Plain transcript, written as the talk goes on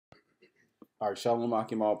All right, Shalom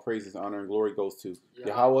Akim, all praises, honor, and glory goes to Yahweh,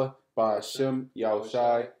 Yahweh, Ba'ashem,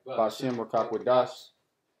 Yahushai, Ba'ashem, Rakakwadash.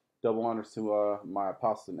 Double honors to my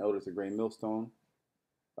apostles and elders of Great Millstone.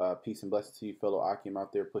 Peace and blessings to you, fellow Akim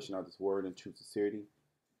out there pushing out this word in true sincerity.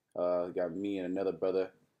 Got me and another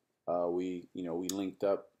brother. We linked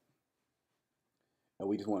up, and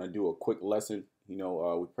we just want to do a quick lesson. We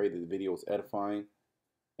pray that the video is edifying,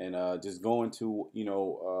 and just go into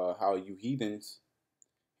how you heathens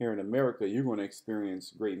here in America, you're going to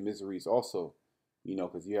experience great miseries also,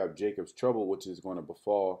 because you have Jacob's trouble, which is going to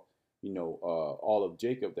befall, all of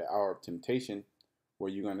Jacob, the hour of temptation, where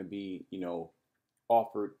you're going to be,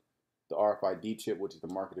 offered the RFID chip, which is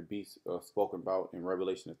the mark of the beast, spoken about in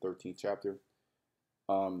Revelation, the 13th chapter.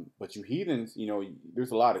 But you heathens, there's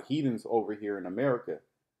a lot of heathens over here in America.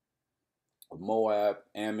 Moab,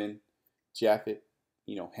 Ammon, Japhet,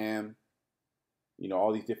 Ham,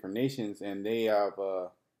 all these different nations, and they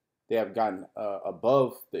have gotten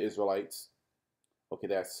above the Israelites,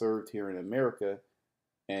 that served here in America,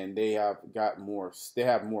 and they have more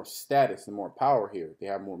status and more power here. They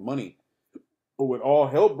have more money. But when all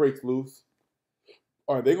hell breaks loose,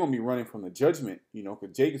 are they going to be running from the judgment?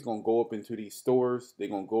 Because Jacob's going to go up into these stores. They're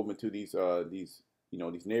going to go up into these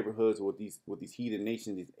neighborhoods with these heathen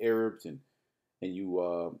nations, these Arabs and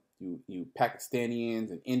you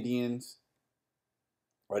Pakistanians and Indians.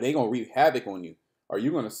 Are they going to wreak havoc on you? Are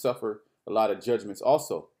you going to suffer a lot of judgments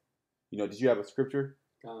also? Did you have a scripture?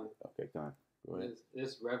 Gone. Okay, gone. Go ahead.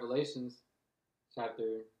 It's Revelations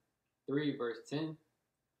chapter 3, verse 10.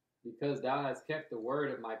 Because thou hast kept the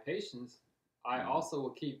word of my patience, I also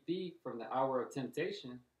will keep thee from the hour of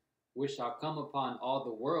temptation, which shall come upon all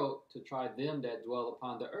the world to try them that dwell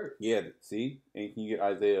upon the earth. Yeah, see? And can you get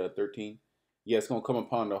Isaiah 13? Yeah, it's going to come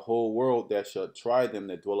upon the whole world that shall try them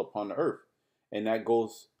that dwell upon the earth. And that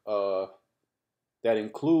goes, that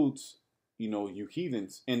includes, you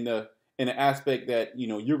heathens in the aspect that,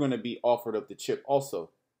 you're going to be offered up the chip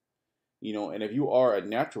also. And if you are a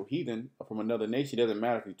natural heathen from another nation, it doesn't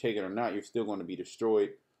matter if you take it or not, you're still going to be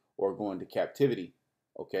destroyed or go into captivity.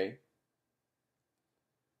 Okay.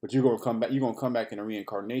 But you're going to come back in a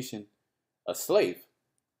reincarnation, a slave.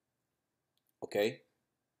 Okay.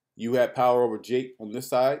 You had power over Jake on this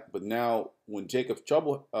side, but now when Jacob's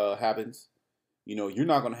trouble happens, you're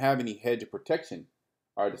not going to have any hedge of protection.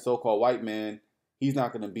 All right, the so-called white man, he's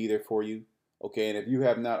not going to be there for you. Okay, and if you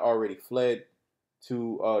have not already fled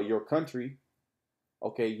to your country,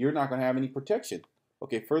 okay, you're not going to have any protection.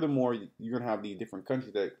 Okay, furthermore, you're going to have these different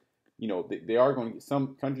countries that, they are going to get,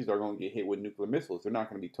 some countries are going to get hit with nuclear missiles. They're not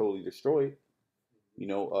going to be totally destroyed.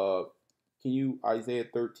 Can you, Isaiah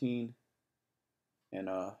 13 and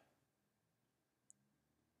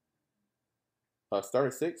start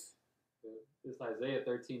at 6? It's Isaiah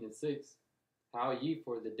 13 and 6. How ye,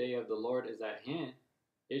 for the day of the Lord is at hand.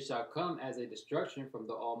 It shall come as a destruction from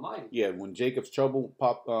the Almighty. Yeah, when Jacob's trouble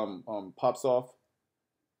pops off,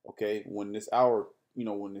 okay, when this hour,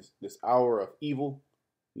 when this hour of evil,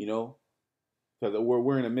 because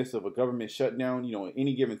we're in the midst of a government shutdown, at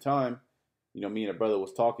any given time, me and a brother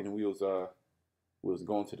was talking, and we was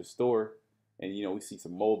going to the store, and we see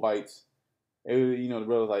some Moabites. And, the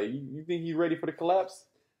brother was like, "You think he's ready for the collapse?"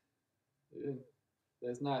 Yeah.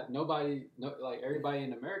 There's not nobody, like everybody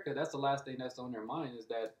in America. That's the last thing that's on their mind is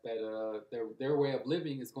that their way of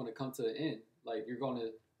living is going to come to an end. Like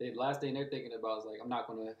the last thing they're thinking about is like, I'm not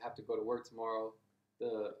going to have to go to work tomorrow.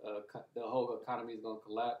 The whole economy is going to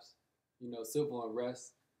collapse. Civil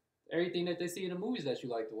unrest, everything that they see in the movies that you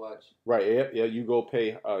like to watch. Right. Yeah. You go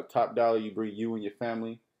pay top dollar. You bring you and your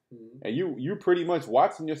family, and you pretty much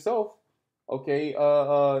watching yourself. Okay.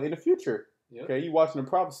 In the future. Yep. Okay. You watching the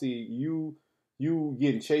prophecy. You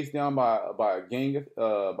getting chased down by a gang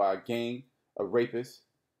of rapists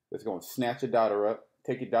that's going to snatch your daughter up,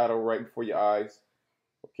 take your daughter right before your eyes,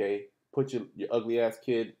 okay? Put your ugly ass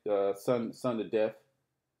kid son to death,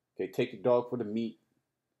 okay? Take your dog for the meat,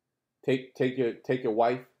 take your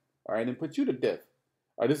wife, all right, and put you to death.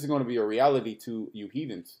 All right, this is going to be a reality to you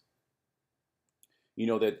heathens.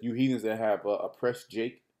 That you heathens that have oppressed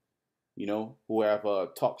Jake, who have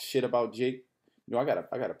talked shit about Jake. I got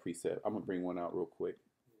a precept. I'm gonna bring one out real quick.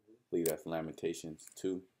 I believe that's Lamentations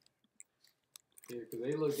 2. Yeah, because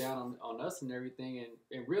they look down on us and everything,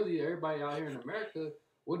 and really everybody out here in America.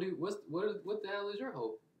 What the hell is your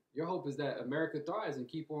hope? Your hope is that America thrives and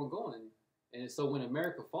keep on going. And so when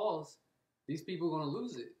America falls, these people are gonna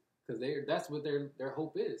lose it because that's what their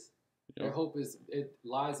hope is. Yep. Their hope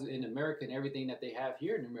lies in America and everything that they have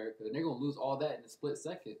here in America, and they're gonna lose all that in a split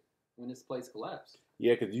second when this place collapses.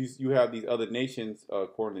 Yeah, because you have these other nations,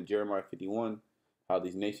 according to Jeremiah 51, how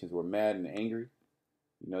these nations were mad and angry.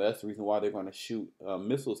 That's the reason why they're going to shoot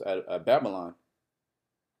missiles at Babylon.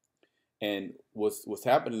 And what's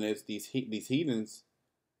happening is these heathens,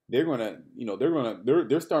 they're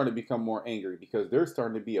starting to become more angry because they're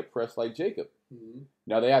starting to be oppressed like Jacob. Mm-hmm.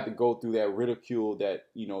 Now they have to go through that ridicule that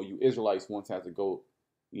you Israelites once had to go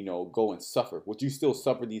and suffer, which you still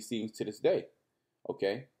suffer these things to this day.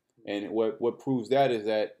 Okay, and what proves that is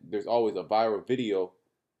that there's always a viral video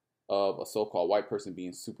of a so-called white person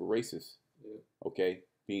being super racist. Yeah. Okay,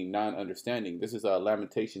 being non-understanding. This is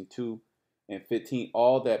Lamentation 2:15.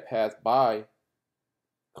 All that pass by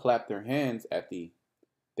clap their hands at thee.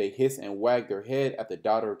 They hiss and wag their head at the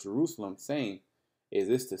daughter of Jerusalem, saying, is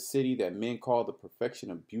this the city that men call the perfection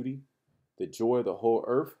of beauty, the joy of the whole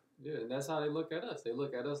earth? Yeah, and that's how they look at us. They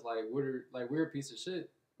look at us like we're a piece of shit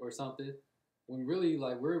or something, when really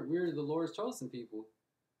we're the Lord's chosen people.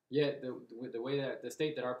 Yet the way that the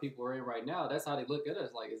state that our people are in right now, that's how they look at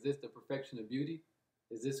us. Like, is this the perfection of beauty?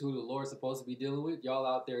 Is this who the Lord's supposed to be dealing with? Y'all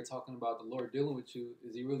out there talking about the Lord dealing with you.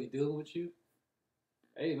 Is he really dealing with you?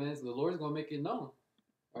 Hey man, so the Lord's gonna make it known.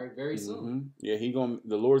 All right, very soon. Yeah,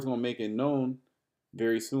 the Lord's gonna make it known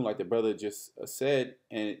very soon, like the brother just said,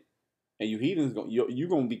 and you heathens you're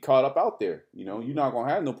gonna be caught up out there. You're not gonna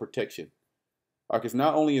have no protection. Because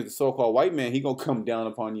not only is the so-called white man, he gonna come down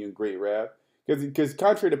upon you in great wrath. Because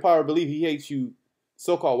contrary to popular belief, he hates you.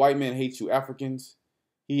 So-called white man hates you Africans.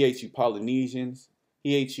 He hates you Polynesians.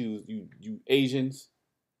 He hates you Asians.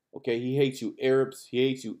 Okay, he hates you Arabs. He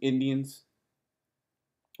hates you Indians.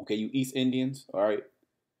 Okay, you East Indians. All right.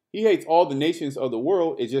 He hates all the nations of the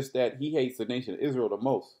world. It's just that he hates the nation of Israel the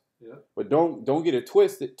most. Yeah. But don't get it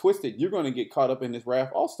twisted. You're going to get caught up in this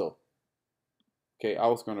wrath also. Okay, I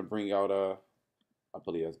was going to bring out I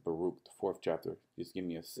believe that's Baruch, the 4th chapter. Just give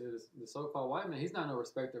me a. The so-called white man, he's not no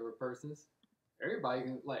respecter of persons. Everybody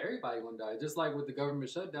gonna die. Just like with the government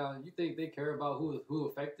shutdown, you think they care about who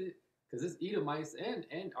affected? Because it's Edomites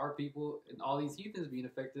and our people and all these heathens being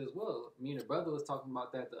affected as well. Me and a brother was talking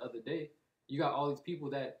about that the other day. You got all these people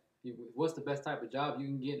that, what's the best type of job you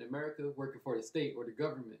can get in America? Working for the state or the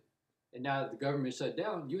government. And now that the government shut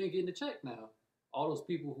down, you ain't getting a check now. All those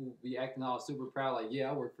people who be acting all super proud, like, yeah,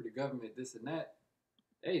 I work for the government, this and that.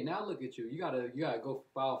 Hey, now look at you. You gotta go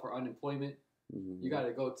file for unemployment. Mm-hmm. You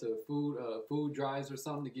gotta go to food drives or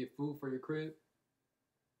something to get food for your crib.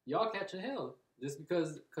 Y'all catching hell just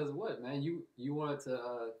because of what, man? You wanted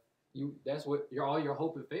to that's what all your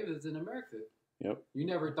hope and faith is in America. Yep. You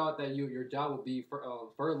never thought that your job would be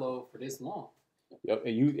furloughed for this long. Yep.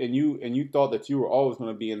 And you thought that you were always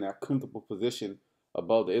going to be in that comfortable position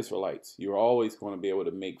above the Israelites. You were always going to be able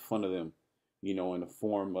to make fun of them, in the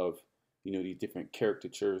form of, these different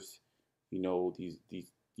caricatures, these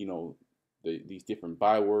different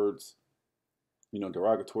bywords,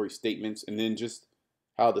 derogatory statements, and then just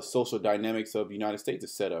how the social dynamics of the United States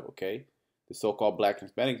is set up. Okay, the so-called Black and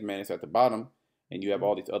Hispanic man is at the bottom, and you have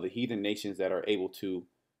all these other heathen nations that are able to,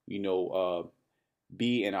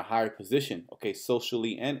 be in a higher position. Okay,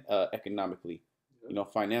 socially and economically,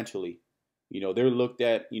 financially. They're looked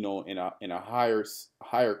at, in a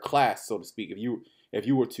higher class, so to speak. If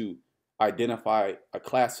you were to identify a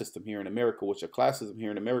class system here in America, which a class system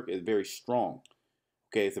here in America is very strong.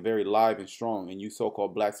 Okay, it's a very live and strong, and you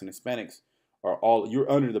so-called blacks and Hispanics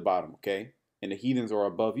you're under the bottom, okay, and the heathens are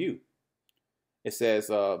above you. It says,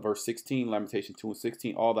 verse 16, Lamentation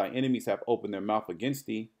 2:16, all thy enemies have opened their mouth against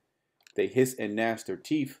thee. They hiss and gnash their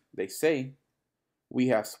teeth. They say, we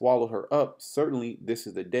have swallowed her up. Certainly, this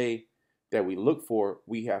is the day that we look for.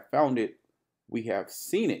 We have found it. We have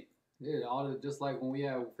seen it. Yeah, just like when we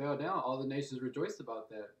fell down, all the nations rejoiced about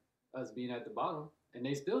that, us being at the bottom, and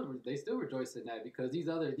they still rejoice in that, because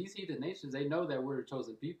these heathen nations, they know that we're the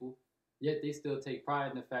chosen people, yet they still take pride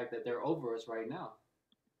in the fact that they're over us right now.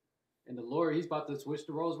 And the Lord, he's about to switch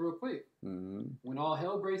the roles real quick. Mm-hmm. When all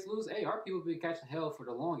hell breaks loose, hey, our people have been catching hell for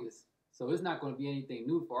the longest, so it's not going to be anything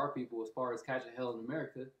new for our people as far as catching hell in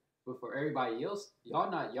America. But for everybody else,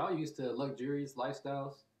 y'all used to luxurious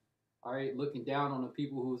lifestyles. All right, looking down on the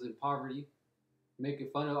people who's in poverty, making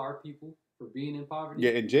fun of our people for being in poverty.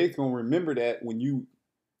 Yeah, and Jake's gonna remember that when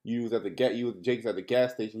Jake's at the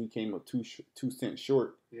gas station. He came up 2 cents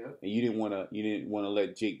short. Yeah. And you didn't want to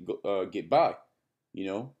let Jake get by,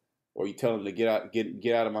 or you tell him to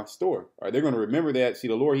get out of my store. All right, they're gonna remember that. See,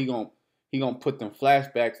 the Lord, he gonna put them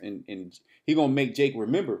flashbacks, and he gonna make Jake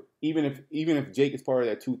remember, even if Jake is part of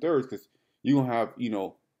that 2/3, because you gonna have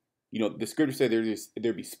the scripture said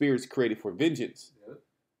there be spirits created for vengeance. Yep.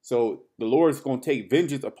 So the Lord is going to take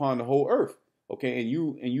vengeance upon the whole earth. Okay, and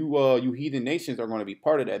you heathen nations are going to be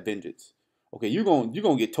part of that vengeance. Okay, you're going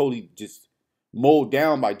to get totally just mowed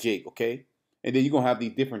down by Jake. Okay, and then you're going to have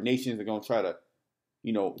these different nations that are going to try to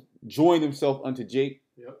join themselves unto Jake.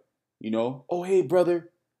 Yep. Oh, hey, brother.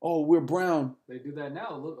 Oh, we're brown. They do that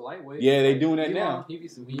now. Look, lightweight. Yeah, they doing that now. He be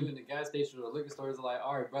some you in the gas station or the liquor stores are like,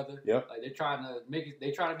 all right, brother. Yep. Like they trying to make it. They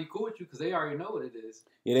trying to be cool with you because they already know what it is.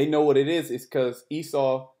 Yeah, they know what it is. It's because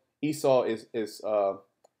Esau is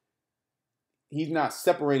he's not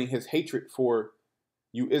separating his hatred for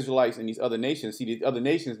you Israelites and these other nations. See, these other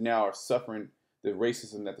nations now are suffering the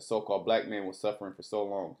racism that the so-called black man was suffering for so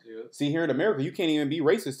long. Yeah. See, here in America, you can't even be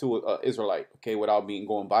racist to an Israelite, okay, without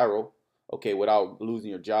going viral, okay, without losing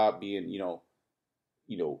your job, being,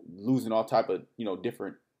 losing all type of,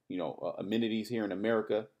 different, amenities here in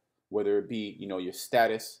America, whether it be, your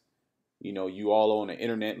status, you all on the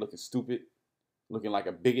internet looking stupid, looking like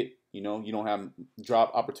a bigot, you don't have job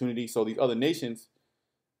opportunities. So these other nations,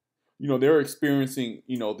 they're experiencing,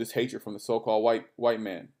 this hatred from the so-called white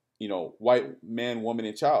man, white man, woman,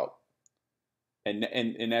 and child. And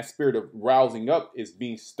that spirit of rousing up is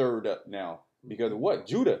being stirred up now because of what?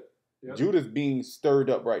 Judah. Yep. Judah's being stirred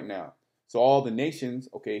up right now. So all the nations,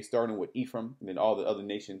 okay, starting with Ephraim, and then all the other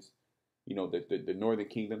nations, the northern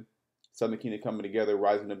kingdom, southern kingdom coming together,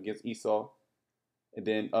 rising up against Esau. And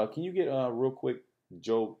then can you get real quick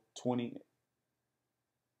Job 20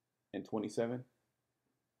 and 27?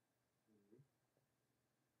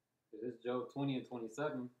 This is Job 20 and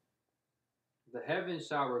 27. The heavens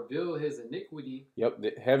shall reveal his iniquity. Yep,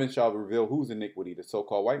 the heavens shall reveal whose iniquity? The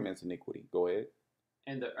so-called white man's iniquity. Go ahead.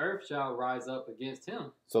 And the earth shall rise up against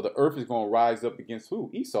him. So the earth is going to rise up against who?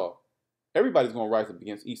 Esau. Everybody's going to rise up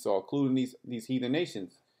against Esau, including these heathen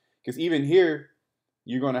nations. Because even here,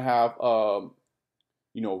 you're going to have,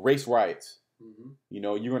 race riots. Mm-hmm.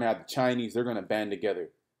 You're going to have the Chinese. They're going to band together.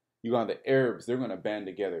 You're going to have the Arabs. They're going to band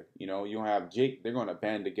together. You're going to have Jake. They're going to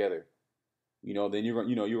band together. Then you're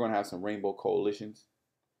going to have some rainbow coalitions.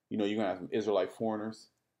 You're going to have some Israelite foreigners.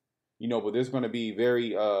 But there's going to be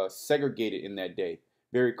very segregated in that day,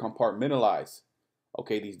 very compartmentalized.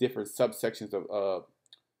 Okay, these different subsections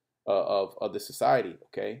of the society.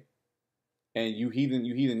 Okay, and you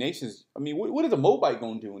heathen nations. I mean, what is a Moabite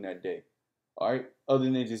going to do in that day? All right, other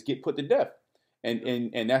than just get put to death,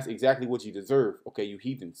 and that's exactly what you deserve. Okay, you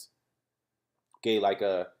heathens. Okay, like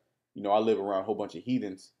I live around a whole bunch of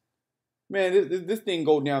heathens. Man, this thing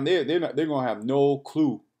go down there. They're gonna have no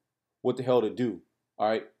clue what the hell to do. All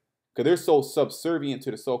right, because they're so subservient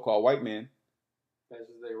to the so-called white man. That's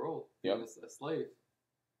just they roll. Yep. A slave.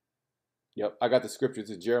 Yep. I got the scriptures.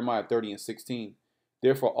 It's Jeremiah 30 and 16.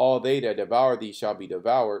 Therefore, all they that devour thee shall be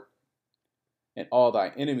devoured, and all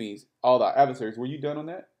thy enemies, all thy adversaries. Were you done on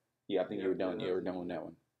that? Yeah, I think you were done. Yeah, you were done on that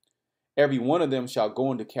one. Every one of them shall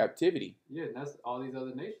go into captivity. Yeah, and that's all these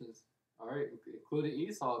other nations. All right, including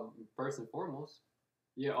Esau, first and foremost.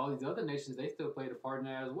 Yeah, all these other nations, they still played a part in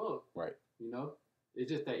that as well. Right.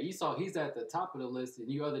 It's just that Esau, he's at the top of the list, and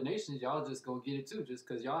you other nations, y'all just gonna get it too, just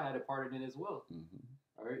because y'all had a part in it as well. Mm-hmm.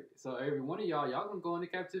 All right, so every one of y'all gonna go into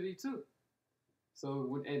captivity too.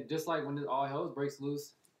 So, and just like when all hell breaks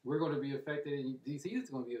loose, we're going to be affected, and these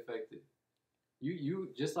heathens going to be affected. You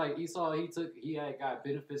just like Esau, he had got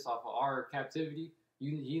benefits off of our captivity.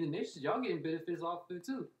 You heathen nations, y'all getting benefits off of it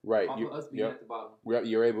too. Right. Off of us being at the bottom.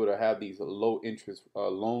 You're able to have these low interest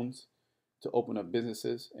loans to open up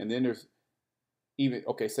businesses, and then there's even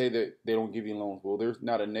say that they don't give you loans. Well, there's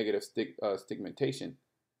not a negative stigmatization,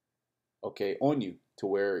 on you to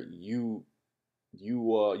where you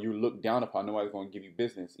look down upon. Nobody's going to give you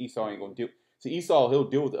business. Esau ain't going to deal. See, Esau, he'll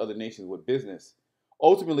deal with the other nations with business.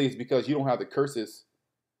 Ultimately, it's because you don't have the curses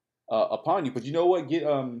upon you. But you know what? Get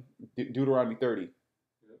Deuteronomy 30.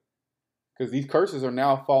 Because these curses are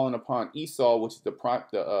now falling upon Esau, which is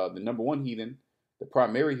the number one heathen, the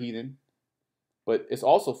primary heathen. But it's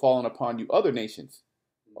also falling upon you other nations.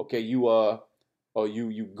 Okay, you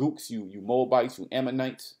Gooks, you Moabites, you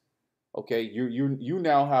Ammonites. Okay, you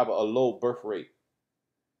now have a low birth rate.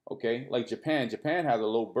 Okay, like Japan has a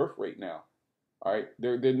low birth rate now. All right,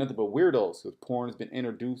 they're nothing but weirdos because porn has been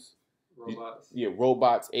introduced. Robots.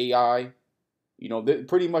 Robots, AI.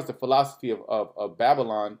 Pretty much the philosophy of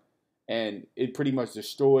Babylon, and it pretty much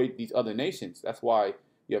destroyed these other nations. That's why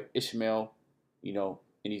you have Ishmael,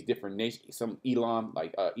 in these different nations, some Elam,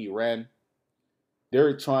 like Iran.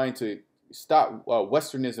 They're trying to stop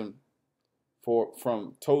Westernism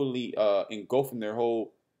from totally engulfing their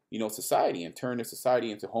whole, society and turn their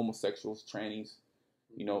society into homosexuals, trannies,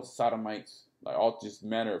 sodomites, like all just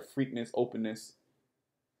manner of freakness, openness,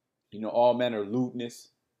 all manner of lewdness.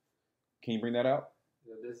 Can you bring that out?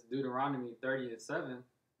 This Deuteronomy 30 and 7.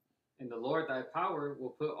 And the Lord thy power will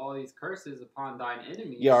put all these curses upon thine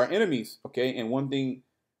enemies. Yeah, our enemies. Okay, and one thing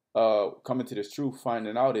coming to this truth,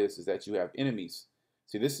 finding out is that you have enemies.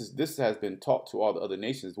 See, this has been taught to all the other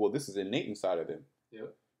nations. Well, this is innate inside of them.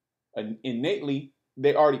 Yep. And innately,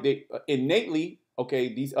 innately,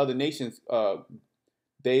 okay, these other nations,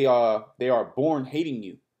 they are born hating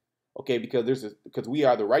you, okay, because we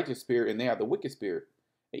are the righteous spirit and they have the wicked spirit.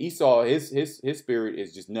 And Esau, his spirit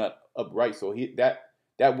is just not upright, so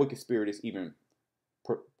that wicked spirit is even,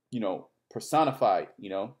 personified,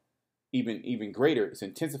 even greater. It's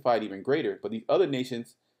intensified even greater. But these other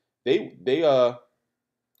nations, they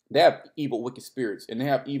have evil, wicked spirits, and they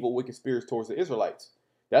have evil, wicked spirits towards the Israelites.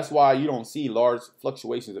 That's why you don't see large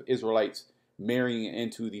fluctuations of Israelites marrying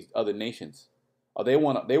into these other nations. They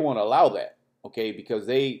want to allow that, okay, because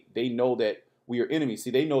they know that we are enemies.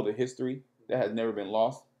 See, they know the history that has never been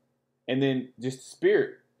lost, and then just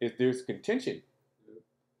spirit. If there's contention,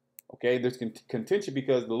 okay, there's contention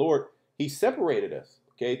because the Lord, He separated us.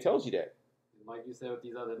 Okay, it tells you that. Like you said with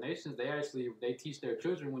these other nations, they teach their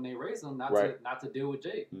children when they raise them not to deal with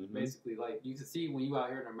Jake. Mm-hmm. Basically, like you can see when you out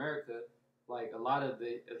here in America, like a lot of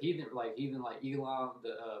the heathen like Elam,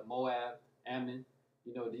 the Moab, Ammon,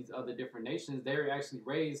 these other different nations, they're actually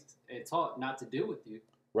raised and taught not to deal with you.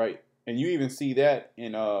 Right, and you even see that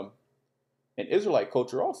in Israelite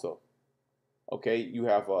culture also. Okay, you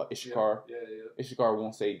have Issachar. Yeah. Issachar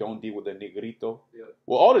won't say don't deal with the negrito. Yeah.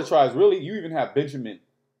 Well, all the tribes really. You even have Benjamin.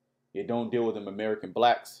 You don't deal with them American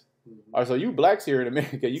blacks. Mm-hmm. All right, so you blacks here in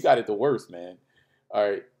America, you got it the worst, man. All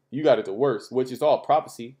right, you got it the worst, which is all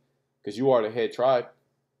prophecy, because you are the head tribe.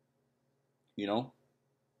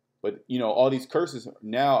 But all these curses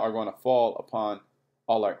now are going to fall upon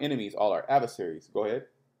all our enemies, all our adversaries. Go ahead.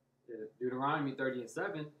 Yeah. Deuteronomy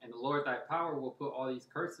 30:7, and the Lord thy power will put all these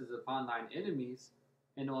curses upon thine enemies,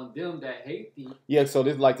 and on them that hate thee. Yeah, so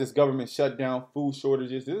this government shutdown, food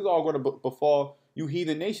shortages, this is all going to befall you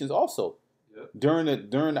heathen nations also. Yep. During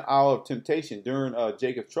the hour of temptation, during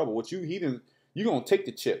Jacob's trouble, what you heathen, you're going to take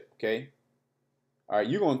the chip, okay? All right,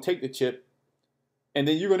 you're going to take the chip, and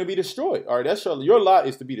then you're going to be destroyed. All right, that's your lot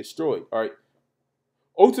is to be destroyed. All right.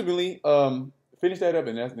 Ultimately, finish that up,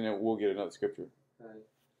 and then we'll get another scripture.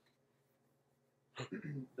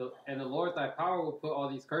 And the Lord thy power will put all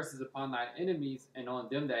these curses upon thine enemies, and on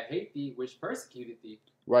them that hate thee, which persecuted thee.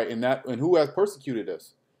 Right, and who has persecuted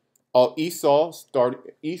us? Esau,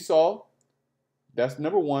 that's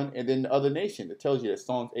number one, and then the other nation. That tells you that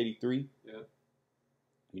Psalms 83.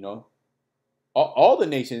 Yeah. All the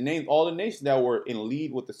nations, named all the nations that were in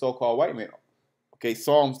lead with the so-called white man. Okay,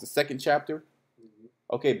 Psalms, the 2nd chapter.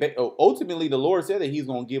 Mm-hmm. Okay, ultimately the Lord said that He's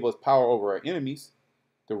going to give us power over our enemies,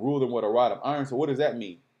 to rule them with a rod of iron. So what does that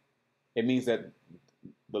mean? It means that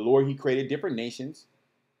the Lord, He created different nations.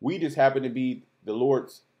 We just happen to be the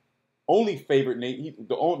Lord's only favorite nation,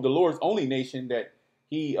 the Lord's only nation that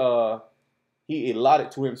He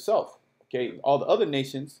allotted to Himself. Okay, all the other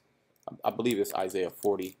nations, I believe it's Isaiah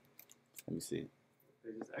 40. Let me see.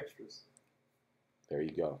 They're just extras. There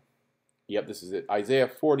you go. Yep, this is it. Isaiah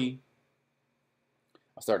 40.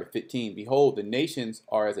 I started 15. Behold, the nations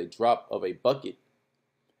are as a drop of a bucket,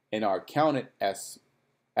 and are counted as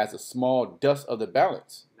a small dust of the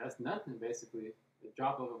balance. That's nothing, basically. The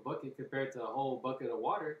drop of a bucket compared to a whole bucket of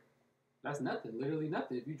water, that's nothing. Literally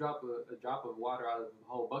nothing. If you drop a drop of water out of a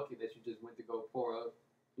whole bucket that you just went to go pour up,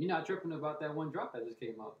 you're not tripping about that one drop that just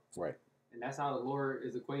came up. Right. And that's how the Lord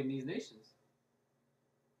is equating these nations.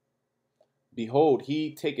 Behold,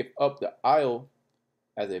 He taketh up the isle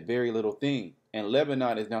as a very little thing, and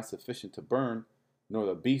Lebanon is not sufficient to burn, nor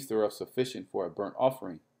the beasts thereof sufficient for a burnt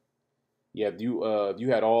offering. Yeah, if you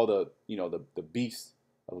had all the beasts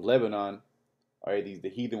of Lebanon, all right, the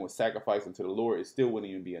heathen would sacrifice unto the Lord, it still wouldn't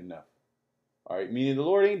even be enough. All right, meaning the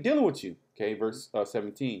Lord ain't dealing with you. Okay, verse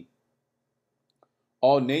 17.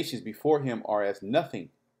 All nations before Him are as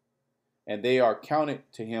nothing, and they are counted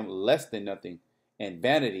to Him less than nothing, and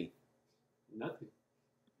vanity. Nothing.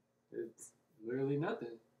 It's literally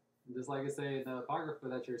nothing. Just like it say in the Apocrypha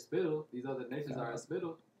that you're spittle, these other nations are a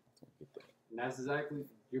spittle. And that's exactly,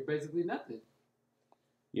 you're basically nothing.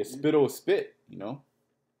 Yeah, spittle is spit,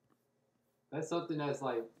 That's something that's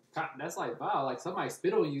like wow, like somebody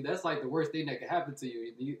spit on you, that's like the worst thing that could happen to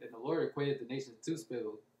you. And the Lord equated the nations to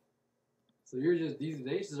spittle. So these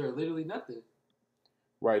nations are literally nothing.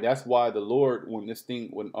 Right, that's why the Lord, when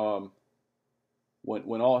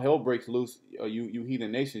all hell breaks loose, you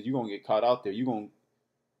heathen nations, you're gonna get caught out there. You're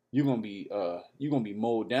gonna be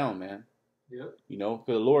mowed down, man. Yep.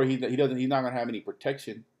 For the Lord, he's not gonna have any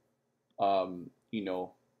protection.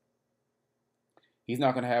 He's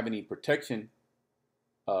not gonna have any protection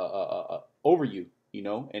over you,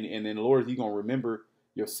 and then the Lord, He's gonna remember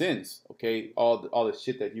your sins. Okay, all the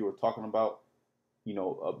shit that you were talking about,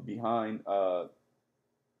 behind the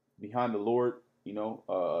Lord,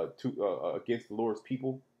 against the Lord's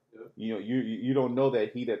people. Yep. You don't know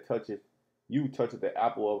that he that toucheth you toucheth the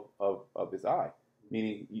apple of his eye.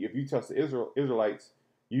 Meaning, if you touch the Israelites,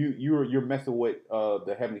 you're messing with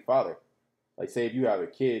the Heavenly Father. Like, say if you have a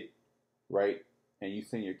kid, right, and you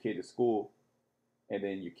send your kid to school, and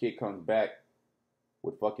then your kid comes back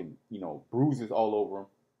with fucking bruises all over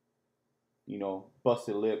him,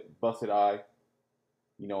 busted lip, busted eye,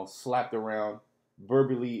 slapped around,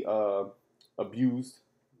 verbally abused,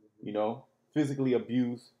 physically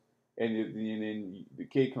abused, and then the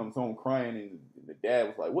kid comes home crying, and the dad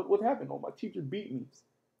was like, "What happened? Oh, my teacher beat me."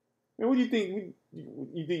 Man, what do you think?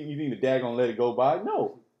 You think the dad gonna let it go by?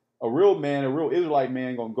 No, a real man, a real Israelite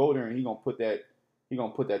man, gonna go there and he gonna put that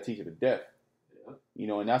teacher to death.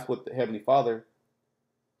 Yeah. And that's what the Heavenly Father,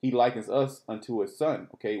 he likens us unto his son.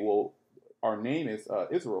 Okay, well, our name is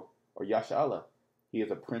Israel or Yashala. He is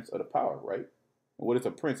a prince of the power, right? And what is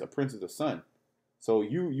a prince? A prince is a son. So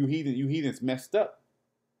you heathens messed up.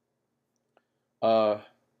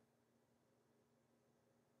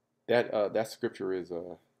 That scripture is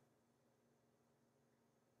that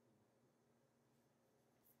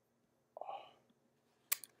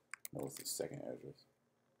was the second address.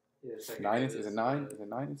 Yeah, second 9 address, is it 9? Is it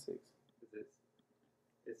 9 and 6?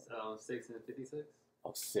 It's 6 and 56.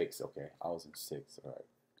 Oh, 6. Okay, I was in 6. All right.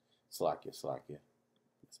 Slakia.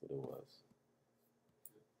 That's what it was.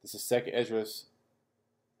 This is second address.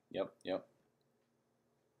 Yep.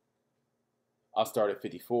 I'll start at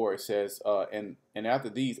 54. It says, and after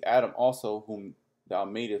these, Adam also, whom thou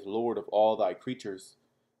madest Lord of all thy creatures,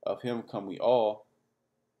 of him come we all,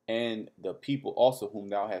 and the people also whom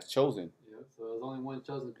thou hast chosen. Yeah, so there's only one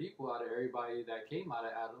chosen people out of everybody that came out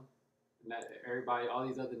of Adam. And that everybody, all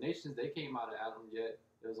these other nations, they came out of Adam, yet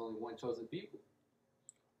there's only one chosen people.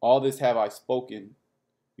 All this have I spoken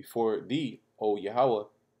before thee, O Yahweh,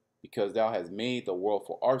 because thou hast made the world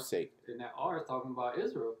for our sake. And that R is talking about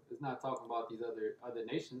Israel. It's not talking about these other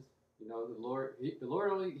nations. The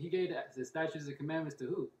Lord only he gave the statutes and commandments to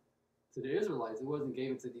who? To the Israelites. It wasn't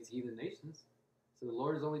given to these heathen nations. So the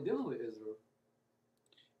Lord is only dealing with Israel.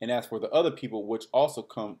 And as for the other people which also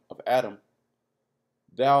come of Adam,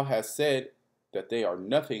 thou hast said that they are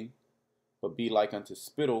nothing, but be like unto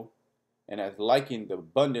spittle, and hast likened the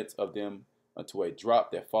abundance of them unto a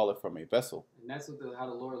drop that falleth from a vessel. And that's how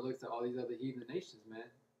the Lord looks at all these other heathen nations, man.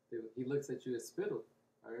 He looks at you as spittle,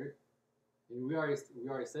 all right? And we already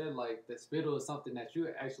said, like, that spittle is something that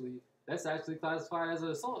that's actually classified as an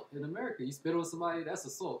assault in America. You spittle somebody, that's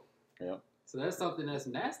assault. Yeah. So that's something that's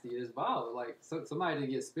nasty. It's vile. Like, somebody to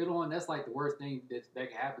get spit on, that's like the worst thing that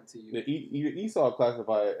can happen to you. Esau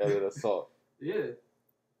classified as an assault. Yeah.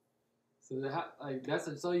 So that's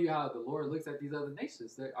to show you how the Lord looks at these other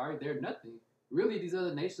nations. They're nothing. Really, these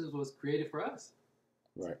other nations was created for us.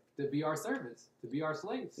 Right. To be our servants, to be our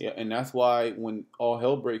slaves. Yeah, and that's why when all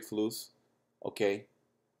hell breaks loose, okay,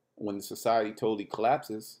 when the society totally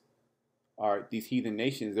collapses, all right, these heathen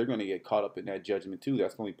nations, they're going to get caught up in that judgment too.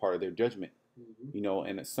 That's going to be part of their judgment. Mm-hmm.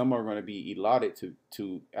 And some are going to be allotted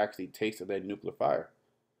to actually taste of that nuclear fire.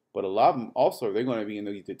 But a lot of them also, they're going to be in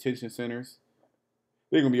these detention centers.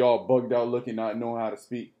 They're going to be all bugged out looking, not knowing how to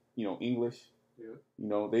speak, English.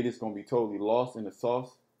 Yeah. They just going to be totally lost in the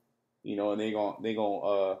sauce. And they're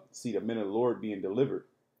going see the men of the Lord being delivered.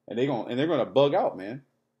 And they're going to bug out, man.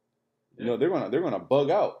 Yeah. They're going to bug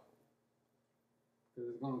out. Because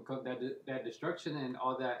it's going to come that destruction and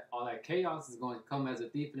all that chaos is going to come as a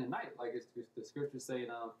thief in the night, like it's the scriptures say in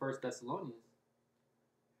 1 Thessalonians.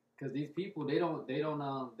 Because these people, they don't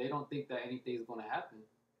think that anything's going to happen.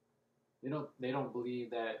 They don't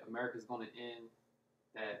believe that America's going to end.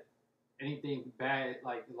 That anything bad,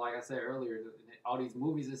 like I said earlier, all these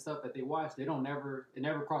movies and stuff that they watch, it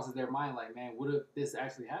never crosses their mind like, man, what if this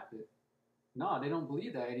actually happened? No, they don't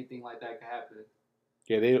believe that anything like that could happen.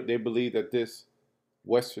 Yeah, they believe that this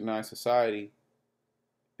westernized society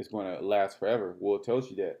is going to last forever. Well, it tells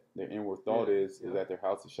you that their inward thought is that their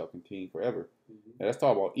houses shall continue forever. Mm-hmm. Now, that's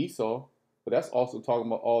talking about Esau, but that's also talking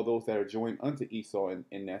about all those that are joined unto Esau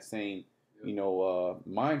in that same,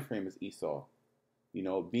 mind frame as Esau.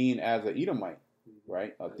 Being as an Edomite, Mm-hmm.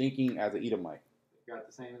 right? Thinking as an Edomite. Got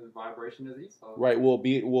the same vibration as Esau. Right. Well,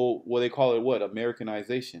 they call it what?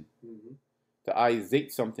 Americanization. Mm-hmm. To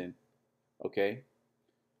isate something, okay?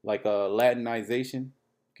 Like Latinization.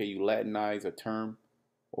 Okay, you Latinize a term,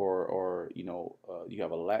 or you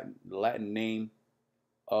have a Latin name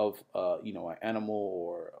of an animal,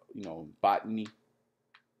 or botany.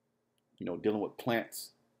 Dealing with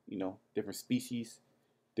plants. Different species.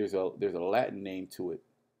 There's a Latin name to it.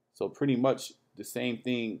 So pretty much the same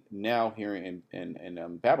thing now here in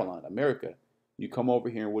Babylon, America. You come over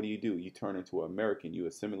here and what do? You turn into an American. You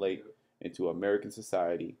assimilate into American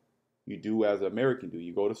society. You do as an American do.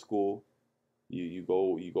 You go to school. You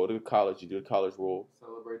go to college. You do the college role.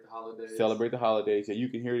 Celebrate the holidays. Celebrate the holidays. Yeah, you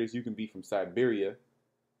can hear this. You can be from Siberia,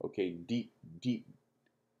 okay, deep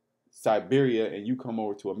Siberia, and you come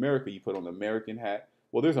over to America. You put on the American hat.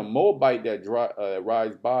 Well, there's a Moabite that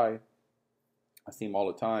rides by. I see him all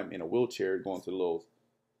the time in a wheelchair going to the little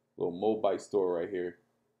Moabite store right here,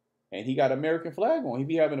 and he got American flag on. He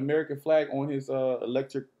be having American flag on his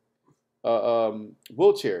electric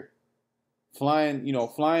wheelchair, flying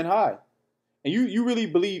high. And you really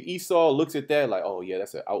believe Esau looks at that like, oh yeah,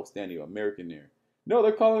 that's an outstanding American there? No,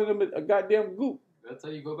 they're calling him a goddamn goop. That's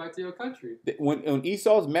how you go back to your country. When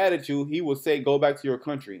Esau's mad at you, he will say, go back to your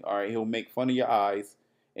country. All right, he'll make fun of your eyes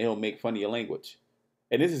and he'll make fun of your language.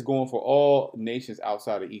 And this is going for all nations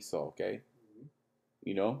outside of Esau, okay?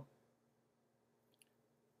 Mm-hmm.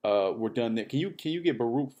 We're done there. Can you get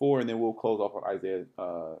Baruch 4 and then we'll close off on Isaiah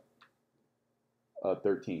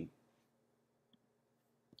 13.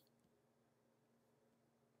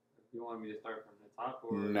 You want me to start from the top?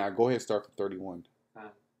 Or? Nah, go ahead, start from 31.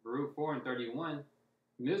 Baruch 4 and 31.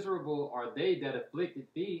 Miserable are they that afflicted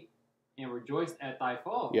thee, and rejoiced at thy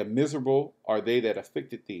fall. Yeah, miserable are they that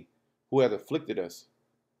afflicted thee. Who has afflicted us?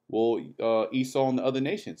 Well, Esau and the other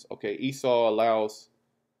nations. Okay, Esau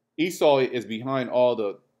is behind all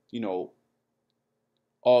the,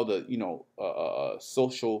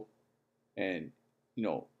 social and,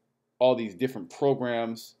 all these different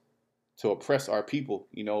programs to oppress our people,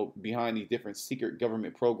 behind these different secret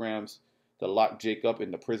government programs to lock Jake up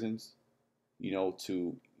in the prisons,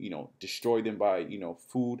 to, destroy them by,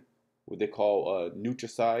 food, what they call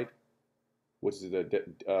nutricide, which is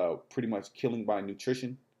pretty much killing by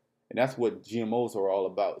nutrition. And that's what GMOs are all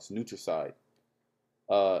about. It's nutricide.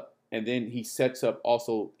 And then he sets up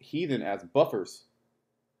also heathen as buffers,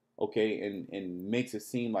 okay, and makes it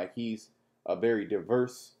seem like he's a very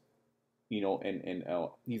diverse, and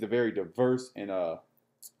he's a very diverse and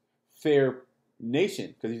fair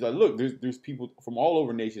nation, because he's like, look, there's people from all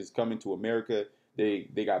over nations coming to America. They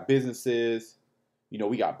got businesses.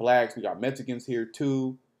 We got blacks, we got Mexicans here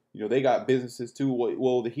too. They got businesses too.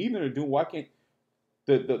 Well, the heathen are doing. Why can't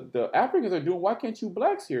the Africans are doing? Why can't you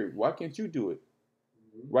blacks here? Why can't you do it?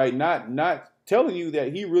 Mm-hmm. Right? Not telling you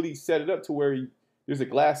that he really set it up to where there's a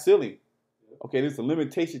glass ceiling. Okay, there's a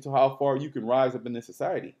limitation to how far you can rise up in this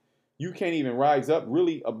society. You can't even rise up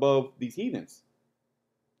really above these heathens.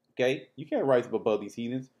 Okay, you can't rise up above these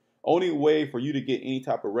heathens. Only way for you to get any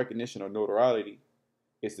type of recognition or notoriety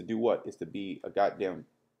is to do what? Is to be a goddamn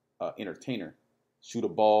entertainer. Shoot a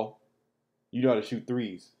ball. You know how to shoot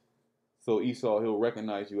threes. So Esau, he'll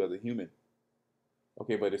recognize you as a human.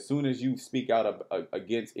 Okay, but as soon as you speak out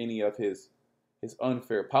against any of his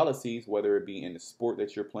unfair policies, whether it be in the sport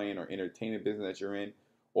that you're playing or entertainment business that you're in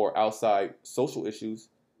or outside social issues,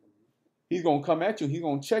 he's going to come at you. He's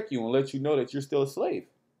going to check you and let you know that you're still a slave.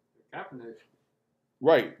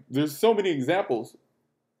 Right. There's so many examples.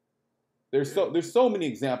 There's so many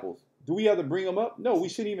examples. Do we have to bring them up? No, we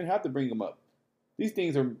shouldn't even have to bring them up. These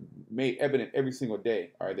things are made evident every single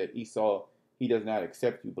day, all right, that Esau, he does not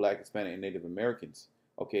accept you, Black, Hispanic, and Native Americans,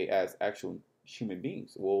 okay, as actual human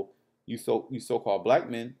beings. Well, you so-called black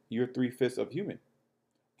men, you're 3/5 of human.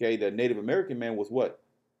 Okay, the Native American man was what?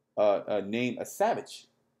 Named a savage.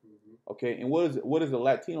 Mm-hmm. Okay, and what is the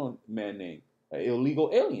Latino man named? An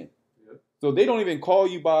illegal alien. Yep. So they don't even call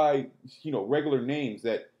you by regular names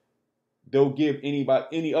that they'll give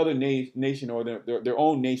any other nation or their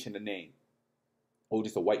own nation a name. Oh,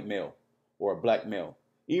 just a white male or a black male.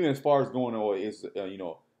 Even as far as going on is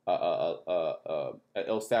El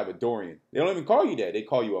Salvadorian. They don't even call you that. They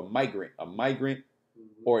call you a migrant,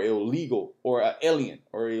 mm-hmm. or illegal, or an alien,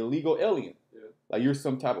 or an illegal alien. Yeah. Like you're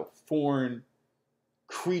some type of foreign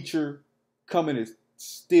creature coming to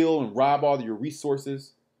steal and rob all of your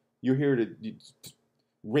resources. You're here to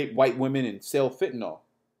rape white women and sell fentanyl.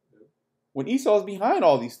 Yeah. When Esau's behind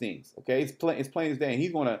all these things, okay, it's plain as day,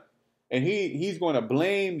 and he's gonna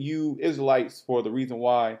blame you Israelites for the reason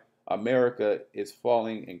why America is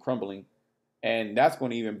falling and crumbling, and that's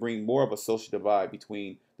going to even bring more of a social divide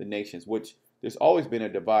between the nations, which there's always been a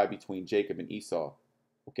divide between Jacob and Esau.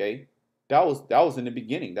 Okay, that was in the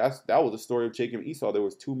beginning. That was the story of Jacob and Esau. There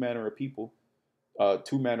was two manner of people,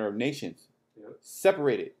 two manner of nations,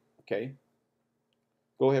 separated. Okay,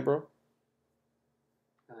 go ahead, bro.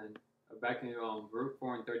 And back in Baruch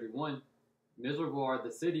 4 and 31, miserable are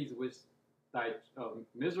the cities which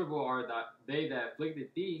miserable are they that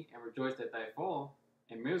afflicted thee and rejoiced at thy fall,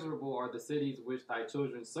 and miserable are the cities which thy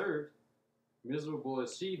children served. Miserable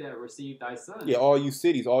is she that received thy son. Yeah, all you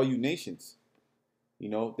cities, all you nations.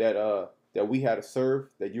 that we had to serve,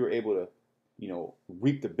 that you're able to,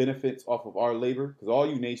 reap the benefits off of our labor, because all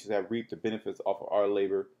you nations have reaped the benefits off of our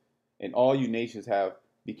labor, and all you nations have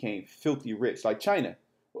became filthy rich, like China.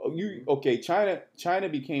 China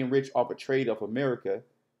became rich off a trade of America,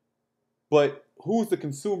 but who's the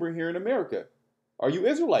consumer here in America? Are you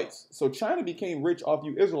Israelites? So China became rich off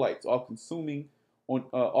you Israelites, off consuming,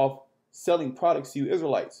 off selling products to you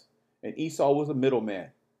Israelites, and Esau was a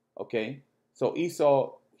middleman. Okay, so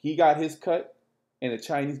Esau, he got his cut, and the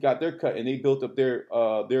Chinese got their cut, and they built up their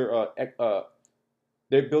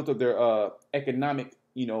economic,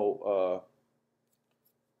 they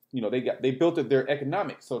built up their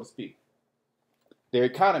economics, so to speak. Their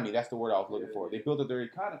economy, that's the word I was looking for. They built up their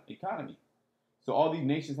economy. So all these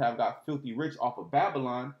nations have got filthy rich off of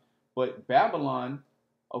Babylon, but Babylon,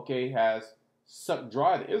 has sucked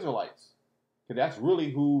dry the Israelites. Because that's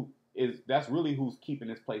really who's keeping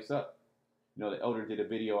this place up. The elder did a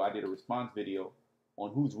video, I did a response video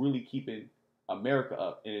on who's really keeping America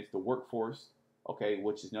up, and it's the workforce,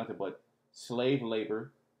 which is nothing but slave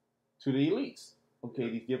labor to the elites.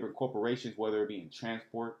 These different corporations, whether it be in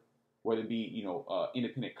transport, whether it be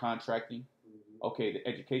independent contracting, the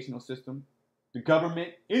educational system, the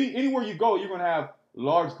government, anywhere you go, you're gonna have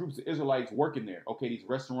large groups of Israelites working there. These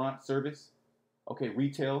restaurant service,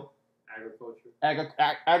 retail,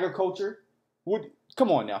 agriculture.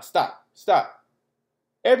 Come on now, stop.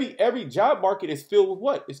 Every job market is filled with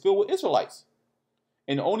what? It's filled with Israelites.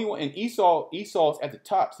 And the only one, and Esau's at the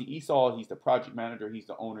top. See, Esau, he's the project manager, he's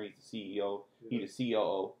the owner, he's the CEO, he's the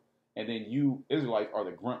COO. And then you Israelites are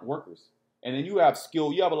the grunt workers. And then you have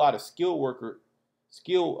a lot of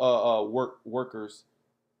workers,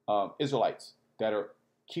 Israelites that are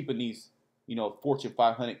keeping these, Fortune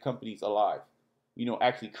 500 companies alive.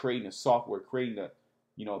 Actually creating the software, creating the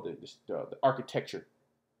architecture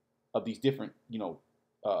of these different,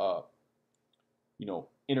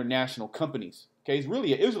 international companies. It's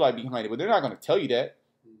really an Israelite behind it, but they're not going to tell you that.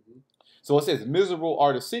 So it says, miserable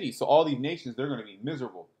are the cities. So all these nations, they're going to be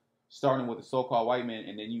miserable, starting with the so-called white man,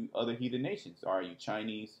 and then you other heathen nations. Are you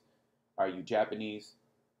Chinese? Are you Japanese?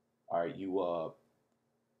 Are you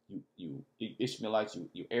you Ishmaelites?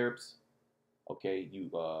 You Arabs?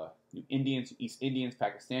 You Indians, East Indians,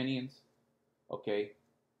 Pakistanians? You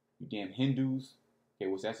damn Hindus?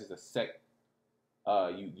 Which that's just a sect.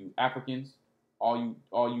 You Africans? All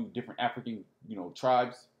you different African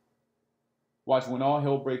tribes. Watch, when all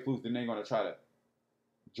hell breaks loose, then they're gonna try to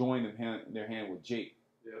join their hand with Jake.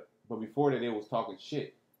 Yep. But before that, they was talking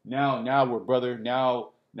shit. Now we're brother.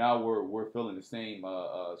 Now we're feeling the same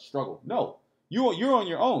struggle. No, you're on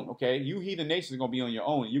your own. You heathen nations are gonna be on your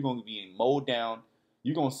own. You're gonna be mowed down.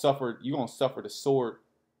 You're gonna suffer the sword.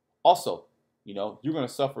 Also, you're gonna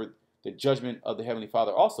suffer the judgment of the Heavenly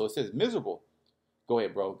Father. Also, it says miserable. Go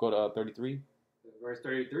ahead, bro. Go to 33. Verse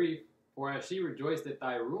 33. For as she rejoiced at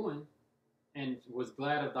thy ruin, and was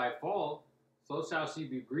glad of thy fall, so shall she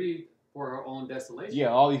be grieved for her own desolation. Yeah,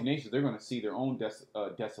 all these nations, they're going to see their own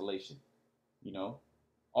desolation.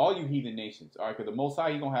 All you heathen nations. All right, because the Most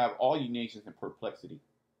High, He's going to have all you nations in perplexity.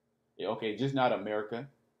 Yeah, just not America.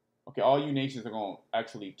 All you nations are going to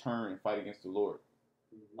actually turn and fight against the Lord.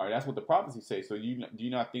 All right, that's what the prophecy says. So do you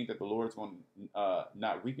not think that the Lord is going to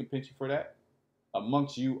not recompense you for that?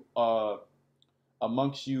 Amongst you,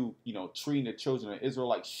 treating the children of Israel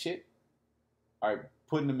like shit. All right,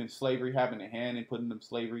 putting them in slavery, having a hand in putting them in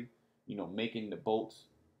slavery, making the boats,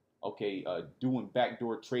 doing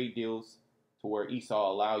backdoor trade deals to where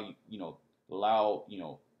Esau allow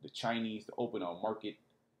the Chinese to open a market,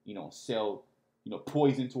 sell,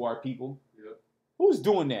 poison to our people. Yep. Who's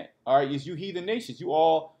doing that? All right, it's you heathen nations. You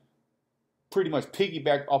all pretty much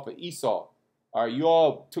piggybacked off of Esau. All right, you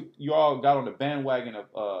all got on the bandwagon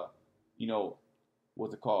of,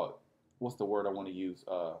 what's it called? What's the word I want to use?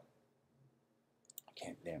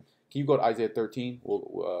 Can you go to Isaiah 13?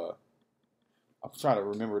 I'm trying to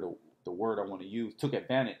remember the word I want to use. Took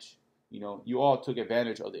advantage. You all took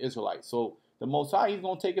advantage of the Israelites. So the Most High, He's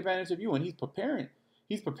going to take advantage of you, and He's preparing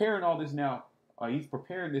all this now. He's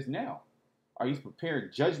preparing this now. He's preparing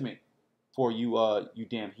judgment for you, you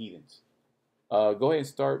damn heathens. Go ahead and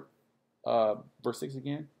start verse 6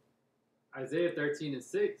 again. Isaiah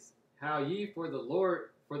 13:6. How ye for the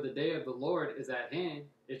day of the Lord is at hand.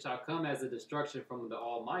 It shall come as a destruction from the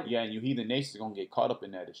Almighty. Yeah, and you heathen nations are going to get caught up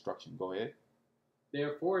in that destruction. Go ahead.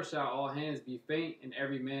 Therefore shall all hands be faint, and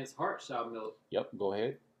every man's heart shall melt. Yep, go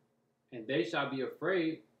ahead. And they shall be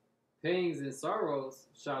afraid. Pangs and sorrows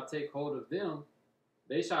shall take hold of them.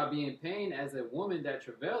 They shall be in pain as a woman that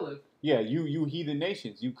travaileth. Yeah, you heathen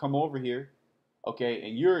nations, you come over here,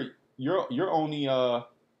 and you're only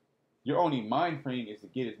Your only mind frame is to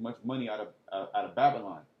get as much money out of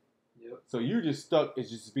Babylon. Yep. So you're just stuck as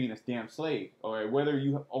just being a damn slave. All right, whether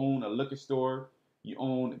you own a liquor store, you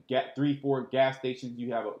own 3-4 gas stations,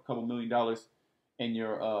 you have a couple $1 million in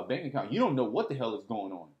your bank account. You don't know what the hell is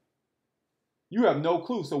going on. You have no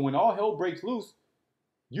clue. So when all hell breaks loose,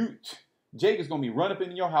 Jake is gonna be run up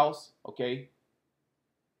in your house. Okay.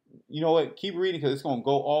 You know what? Keep reading because it's gonna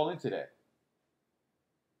go all into that.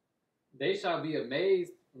 They shall be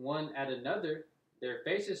amazed one at another. Their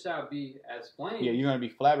faces shall be as flames. Yeah, you're going to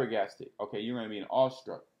be flabbergasted. Okay, you're going to be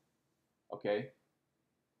awestruck. Okay?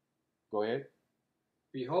 Go ahead.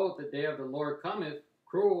 Behold, the day of the Lord cometh,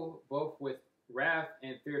 cruel, both with wrath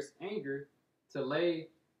and fierce anger, to lay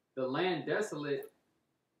the land desolate,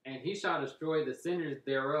 and he shall destroy the sinners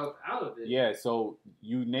thereof out of it. Yeah, so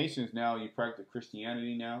you nations now, you practice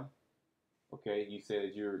Christianity now. Okay, you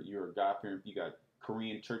said you're a God-fearing, you got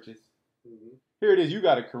Korean churches. Mm-hmm. Here it is. You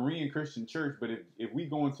got a Korean Christian church, but if we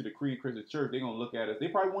go into the Korean Christian church, they're gonna look at us. They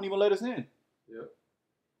probably won't even let us in. Yep.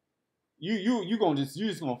 You're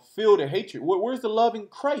just gonna feel the hatred. Where's the love in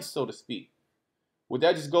Christ, so to speak? Well,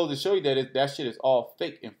 that just goes to show you that that shit is all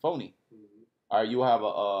fake and phony. Mm-hmm. All right, you'll have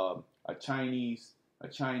a Chinese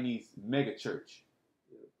mega church.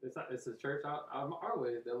 It's a church out our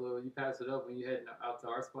way. That little, you pass it up when you heading out to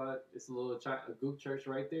our spot. It's a little a goop church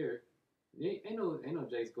right there. Ain't no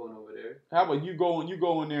Jake's going over there. How about you go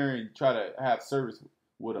in there and try to have service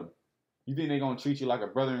with them? You think they're gonna treat you like a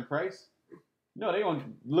brother in Christ? No, they're gonna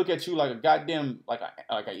look at you like a goddamn like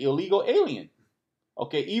an illegal alien.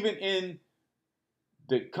 Okay, even in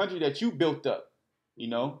the country that you built up, you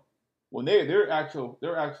know, when they're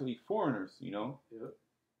actually foreigners, you know. Yep.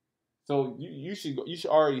 So you should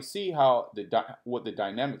already see how what the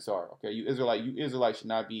dynamics are. Okay, you Israelites should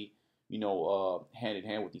not be, you know, hand in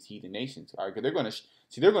hand with these heathen nations. All right, because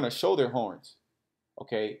they're gonna show their horns.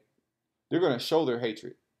 Okay, they're gonna show their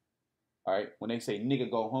hatred. All right, when they say nigga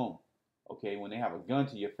go home. Okay, when they have a gun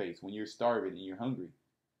to your face, when you're starving and you're hungry,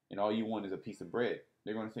 and all you want is a piece of bread,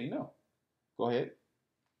 they're gonna say no. Go ahead.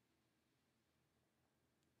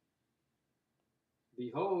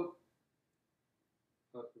 Behold,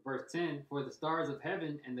 verse 10, for the stars of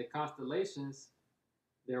heaven and the constellations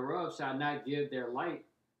thereof shall not give their light.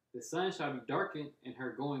 The sun shall be darkened in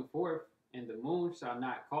her going forth, and the moon shall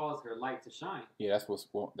not cause her light to shine. Yeah, that's what's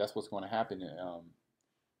going to happen.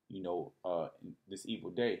 In this evil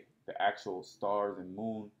day, the actual stars and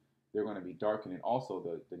moon, they're going to be darkened, and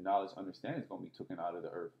also the knowledge, understanding is going to be taken out of the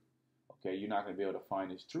earth. Okay, you're not going to be able to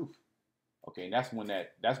find His truth. Okay, and that's when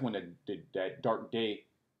that dark day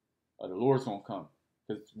of the Lord's going to come.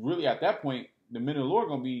 Because really, at that point, the men of the Lord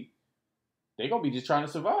they're going to be just trying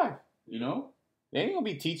to survive. You know. They ain't gonna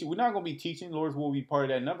be teaching. We're not gonna be teaching. Lord's will be part of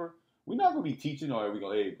that number. We're not gonna be teaching. Or we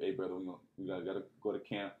go, hey, brother, we gotta go to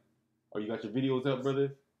camp. Or you got your videos up,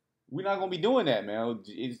 brother. We're not gonna be doing that, man.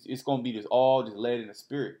 It's gonna be just led in the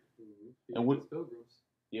spirit. Mm-hmm. And what pilgrims?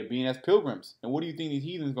 Yeah, being as pilgrims. And what do you think these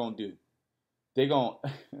heathens gonna do? They gonna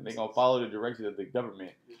follow the direction of the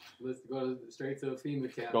government. Let's go straight to a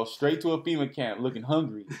FEMA camp. Go straight to a FEMA camp, looking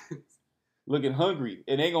hungry,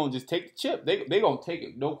 and they gonna just take the chip. They gonna take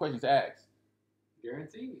it, no questions asked.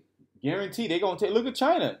 Guaranteed. They gonna take. Look at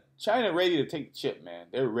China. China ready to take the chip, man.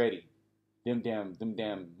 They're ready. Them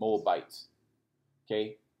damn Moabites.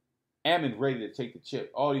 Okay. Ammon ready to take the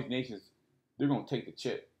chip. All these nations, they're gonna take the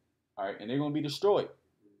chip. All right, and they're gonna be destroyed.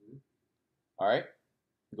 Mm-hmm. All right.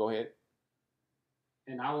 Go ahead.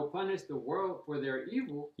 And I will punish the world for their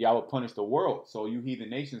evil. Yeah, I will punish the world. So you heathen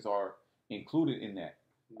nations are included in that.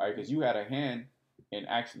 All right, because you had a hand in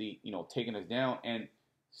actually, you know, taking us down and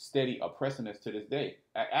steady oppressing us to this day.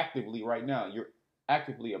 Actively right now, you're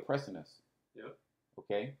actively oppressing us. Yep.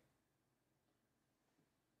 Okay.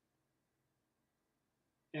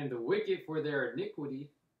 And the wicked for their iniquity,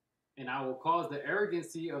 and I will cause the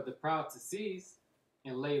arrogancy of the proud to cease,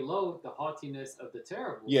 and lay low the haughtiness of the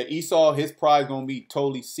terrible. Yeah, Esau, his pride is going to be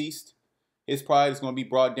totally ceased. His pride is going to be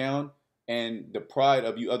brought down, and the pride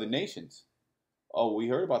of you other nations. Oh, we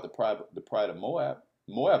heard about the pride of Moab.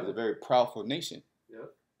 Moab is a very proudful nation.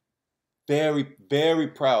 Yep. Very, very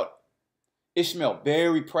proud. Ishmael,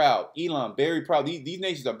 very proud. Elam, very proud. These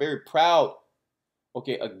nations are very proud.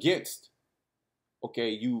 Okay, against. Okay,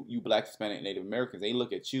 you Black, Hispanic, Native Americans. They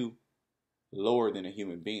look at you lower than a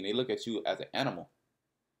human being. They look at you as an animal.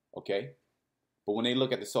 Okay, but when they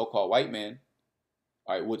look at the so-called white man,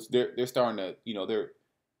 all right, which they're starting to, you know, their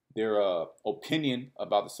opinion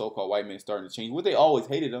about the so-called white man is starting to change. Well, they always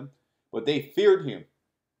hated him, but they feared him.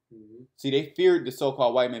 Mm-hmm. See, they feared the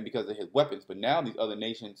so-called white man because of his weapons, but now these other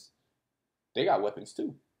nations, they got weapons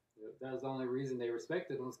too. Yep. That's the only reason they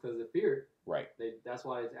respected them was because of fear. Right. That's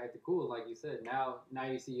why they acted cool, like you said. Now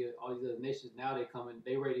you see all these other nations. Now they coming.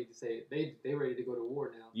 They ready to say they ready to go to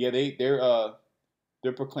war now. Yeah,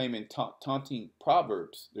 they're proclaiming taunting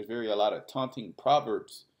proverbs. There's a lot of taunting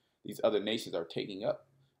proverbs these other nations are taking up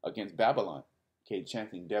against Babylon. Okay,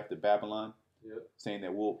 chanting death to Babylon. Yep. Saying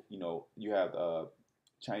that you have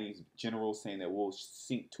Chinese generals saying that we'll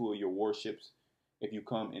sink 2 of your warships if you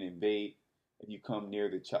come and invade, if you come near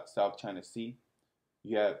the South China Sea.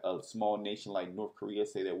 You have a small nation like North Korea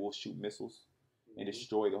say that we'll shoot missiles and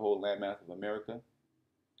destroy the whole landmass of America.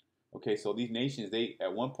 Okay, so these nations,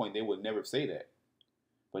 at one point they would never say that.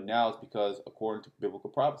 But now it's because, according to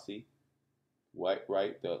biblical prophecy, right,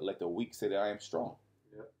 let the weak say that I am strong.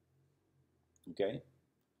 Yep. Okay.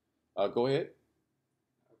 Go ahead.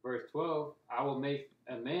 Verse 12, I will make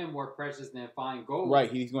a man more precious than fine gold. Right,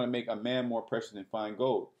 he's going to make a man more precious than fine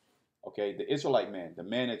gold. Okay, the Israelite man, the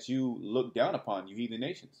man that you look down upon, you heathen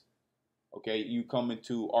nations. Okay, you come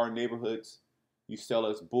into our neighborhoods, you sell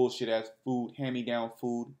us bullshit ass food, hand-me-down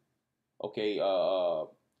food. Okay,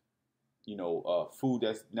 food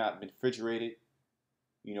that's not been refrigerated.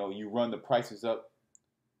 You run the prices up.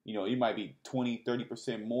 It might be 20,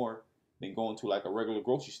 30% more than going to like a regular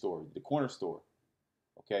grocery store, the corner store.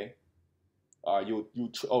 Okay. You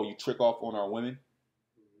trick off on our women.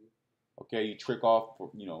 Okay, you trick off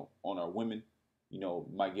on our women.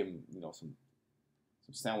 Might give them some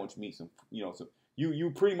sandwich meat,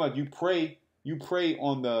 you pretty much you prey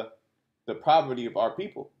on the poverty of our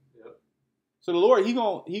people. Yep. So the Lord he's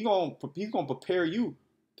gonna prepare you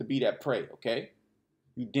to be that prey. Okay,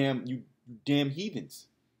 you damn heathens.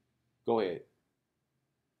 Go ahead.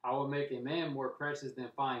 I will make a man more precious than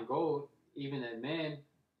fine gold, even a man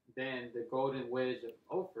than the golden wedge of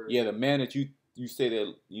Ophir. Yeah, the man that you say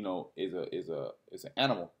that is an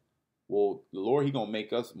animal. Well, the Lord he gonna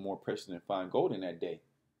make us more precious than fine gold in that day,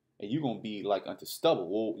 and you gonna be like unto stubble.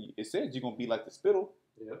 Well, it says you're gonna be like the spittle.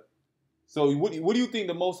 Yep. So what do you think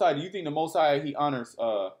the Most High? Do you think the Most High he honors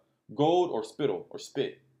gold or spittle or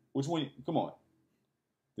spit? Which one? Come on.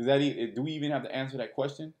 Do we even have to answer that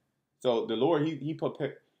question? So the Lord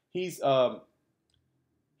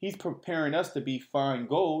he's preparing us to be fine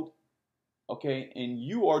gold, okay, and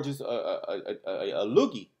you are just a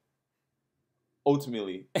loogie,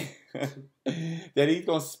 ultimately, that he's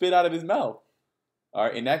gonna spit out of his mouth. All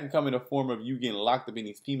right, and that can come in the form of you getting locked up in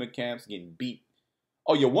these FEMA camps, getting beat.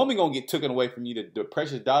 Oh, your woman gonna get taken away from you. The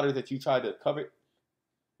precious daughters that you tried to covet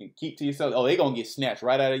and keep to yourself. Oh, they gonna get snatched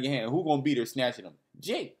right out of your hand. Who gonna be there snatching them?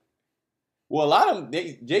 Jake. Well, a lot of them,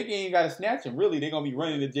 Jake ain't got to snatch him. Really, they're going to be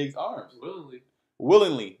running to Jake's arms.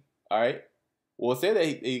 Willingly. All right. Well, say that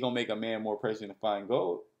he's going to make a man more precious than fine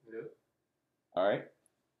gold. Yeah. All right.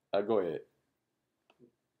 Go ahead.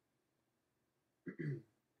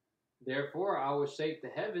 Therefore, I will shake the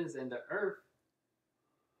heavens, and the earth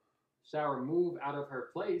shall remove out of her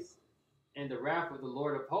place, in the wrath of the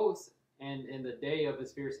Lord of hosts, and in the day of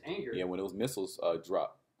his fierce anger. Yeah, when those missiles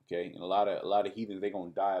drop. Okay, and a lot of heathens, they're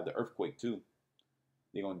gonna die of the earthquake too.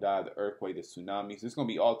 They're gonna die of the earthquake, the tsunamis. There's gonna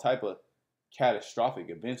be all type of catastrophic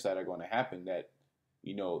events that are gonna happen that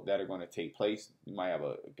are gonna take place. You might have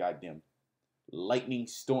a goddamn lightning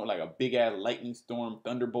storm, like a big ass lightning storm,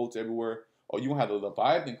 thunderbolts everywhere. Or you gonna have a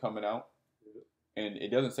Leviathan coming out, and it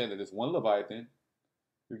doesn't say that there's one Leviathan.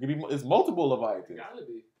 It's multiple Leviathans. Gotta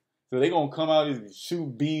be. So they're gonna come out and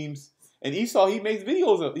shoot beams. And Esau, he makes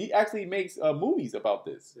videos of. He actually makes movies about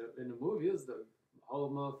this. In the movie, it's the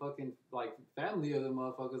whole motherfucking family of the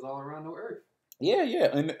motherfuckers all around the earth. Yeah,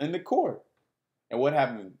 in the core. And what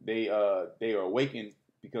happened? They are awakened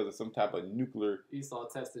because of some type of nuclear. Esau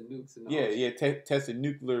tested nukes. Tested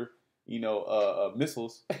nuclear,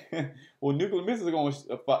 missiles. Well, nuclear missiles are going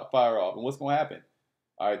to fire off, and what's going to happen?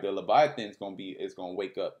 All right, the Leviathan is going to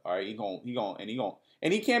wake up. All right,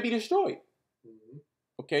 and he can't be destroyed. Mm-hmm.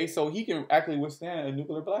 Okay, so he can actually withstand a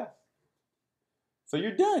nuclear blast. So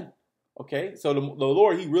you're done. Okay, so the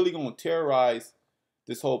Lord, he really going to terrorize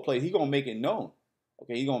this whole place. He going to make it known.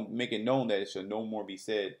 Okay, he going to make it known that it shall no more be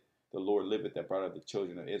said, the Lord liveth that brought up the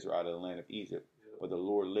children of Israel out of the land of Egypt. But the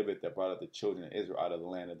Lord liveth that brought up the children of Israel out of the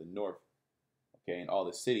land of the north. Okay, and all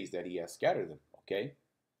the cities that he has scattered them. Okay,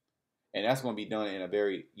 and that's going to be done in a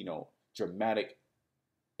very, dramatic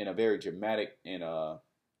and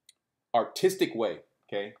artistic way.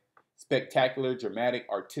 Okay, spectacular, dramatic,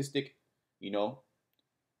 artistic. It's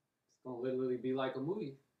gonna literally be like a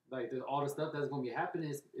movie. Like all the stuff that's gonna be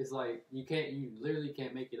happening is like you literally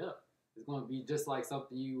can't make it up. It's gonna be just like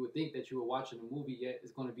something you would think that you were watching a movie, yet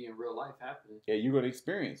it's gonna be in real life happening. Yeah, you're gonna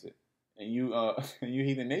experience it, and you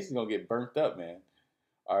heathen nation's gonna get burnt up, man.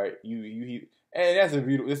 All right, and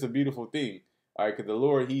it's a beautiful thing. All right, because the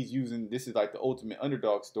Lord, He's using this is like the ultimate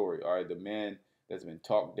underdog story. All right, the man that's been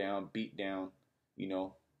talked down, beat down, you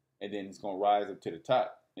know, and then he's gonna rise up to the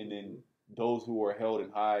top, and then those who are held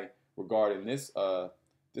in high regard in this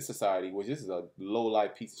society, which this is a low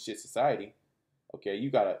life piece of shit society. Okay, you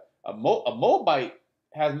got a Moabite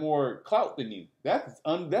has more clout than you. That's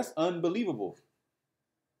unbelievable.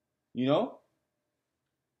 You know,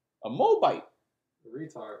 a Moabite.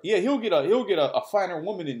 Retard. Yeah, he'll get a finer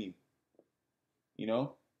woman than you. You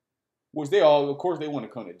know, which they all, of course, they want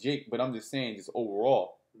to come to Jake, but I'm just saying, just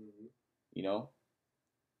overall. You know,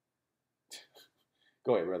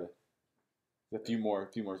 go ahead, brother. A few more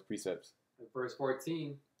precepts. Verse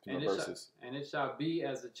 14. And it shall be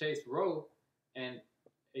as a chaste roe, and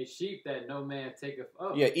a sheep that no man taketh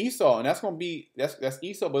up. Yeah, Esau, and that's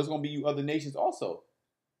Esau, but it's gonna be you other nations also.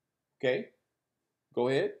 Okay, go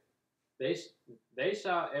ahead. They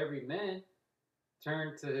shall every man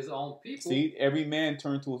turn to his own people. See, every man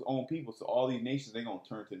turn to his own people. So all these nations, they're gonna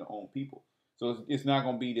turn to their own people. So it's not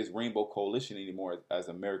gonna be this rainbow coalition anymore, as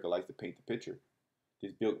America likes to paint the picture.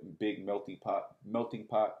 This big melting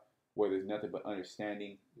pot where there's nothing but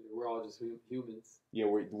understanding. We're all just humans. Yeah,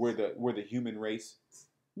 we're the human race.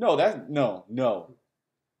 No, that's not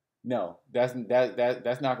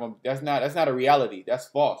a reality. That's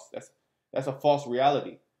false. That's a false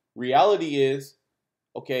reality. Reality is,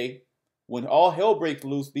 okay, when all hell breaks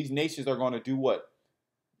loose, these nations are going to do what?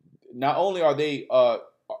 Not only are they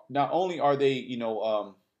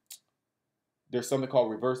there's something called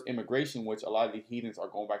reverse immigration, which a lot of the heathens are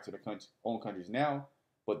going back to their own countries now,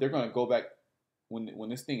 but they're going to go back when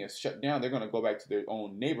this thing is shut down. They're going to go back to their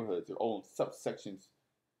own neighborhoods, their own subsections.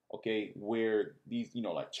 Okay, where these,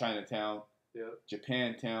 like Chinatown,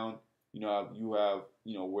 Japantown, you have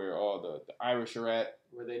where all the Irish are at,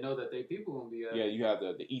 where they know that their people gonna be at. Yeah, you have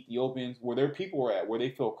the Ethiopians, where their people are at, where they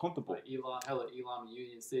feel comfortable. Like Elon,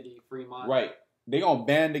 Union City, Fremont. Right, they gonna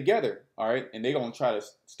band together, all right, and they gonna try to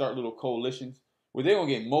start little coalitions where they gonna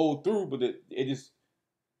get mowed through, but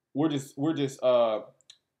we're just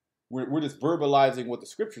verbalizing what the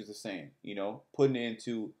scriptures are saying, putting it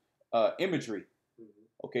into imagery.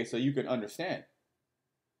 Okay, so you can understand.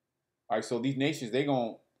 All right, so these nations, there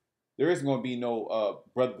isn't going to be no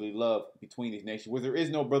brotherly love between these nations. Well, there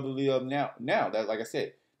is no brotherly love now. That, like I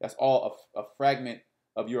said, that's all a fragment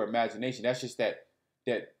of your imagination. That's just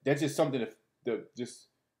that's just something that just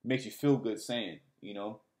makes you feel good saying.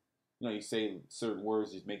 You say certain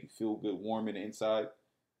words just make you feel good, warm in the inside.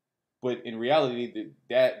 But in reality,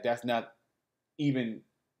 that's not even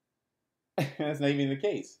that's not even the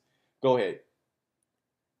case. Go ahead.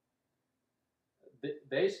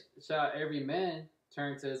 They shall every man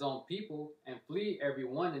turn to his own people and flee every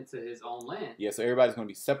one into his own land. Yeah, so everybody's going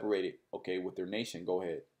to be separated, okay, with their nation. Go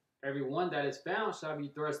ahead. Every one that is found shall be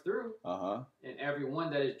thrust through. And every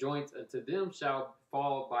one that is joined unto them shall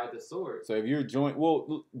fall by the sword. So if you're joined,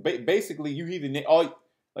 well, basically, you heathen, like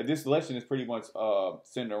this lesson is pretty much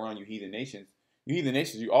centered around you heathen nations. You heathen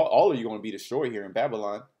nations, all of you are going to be destroyed here in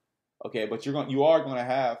Babylon. Okay, but you are going to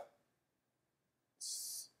have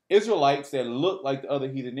Israelites that look like the other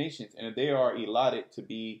heathen nations, and if they are allotted to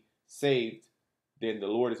be saved, then the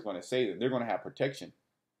Lord is going to save them. They're going to have protection.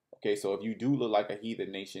 Okay, so if you do look like a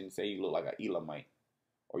heathen nation, say you look like an Elamite,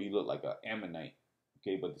 or you look like an Ammonite,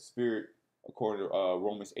 okay, but the Spirit, according to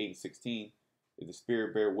Romans 8:16, if the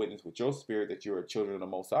Spirit bear witness with your spirit that you're a children of the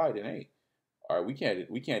Most High, then hey, all right,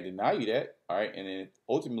 we can't deny you that, all right, and then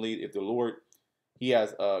ultimately, if the Lord, He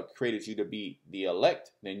has created you to be the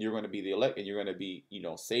elect, then you're going to be the elect, and you're going to be,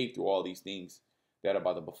 saved through all these things that are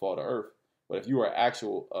about to befall the earth. But if you are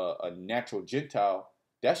a natural Gentile,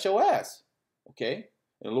 that's your ass, okay?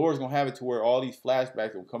 And the Lord's going to have it to where all these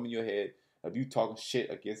flashbacks will come in your head of you talking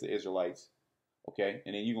shit against the Israelites, okay?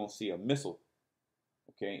 And then you're going to see a missile,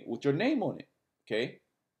 okay, with your name on it, okay?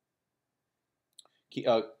 Keep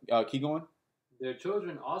going. Their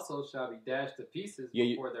children also shall be dashed to pieces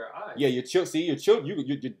before their eyes. Yeah, your children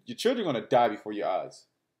are going to die before your eyes.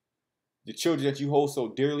 The children that you hold so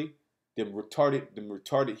dearly, them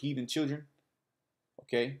retarded heathen children,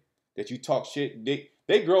 okay, that you talk shit.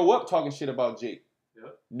 They grow up talking shit about Jake,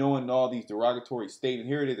 knowing all these derogatory statements.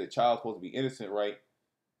 Here it is, a child's supposed to be innocent, right?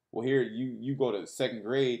 Well, here you go to the second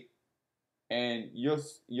grade, and your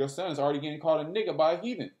son is already getting called a nigga by a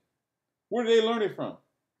heathen. Where did they learn it from?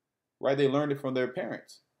 Right, they learned it from their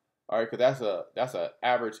parents. All right, because that's a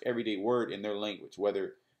average everyday word in their language,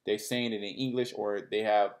 whether they're saying it in English or they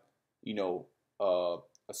have, a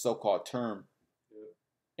so-called term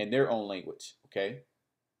in their own language. Okay.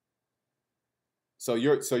 So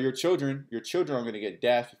your children are going to get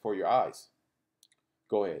dashed before your eyes.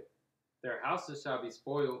 Go ahead. Their houses shall be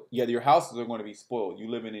spoiled. Yeah, your houses are going to be spoiled. You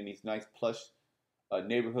living in these nice plush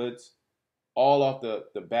neighborhoods, all off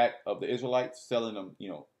the back of the Israelites, selling them,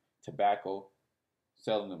 tobacco,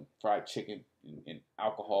 selling them fried chicken and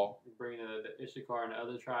alcohol. Bringing the Issachar and the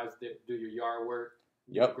other tribes that do your yard work,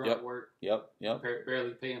 Yep, grunt work. Yep.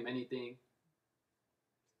 Barely pay them anything.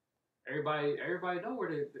 Everybody know where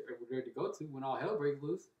to go to when all hell breaks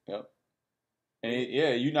loose. Yep.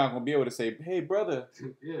 And you're not gonna be able to say, "Hey, brother."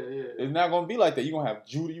 Yeah. It's not gonna be like that. You're gonna have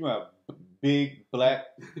Judah. You gonna have big black,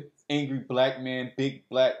 angry black man, big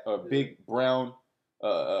black or big brown,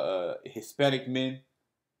 Hispanic men.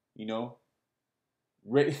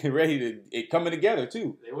 Ready to coming together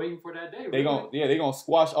too. They're waiting for that day. They gonna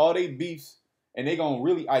squash all their beefs, and they gonna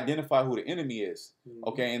really identify who the enemy is. Mm-hmm.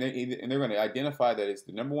 Okay, and they're gonna identify that it's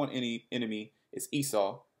the number one enemy is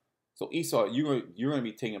Esau. So Esau, you're gonna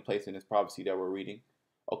be taking place in this prophecy that we're reading.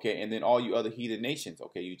 Okay, and then all you other heathen nations.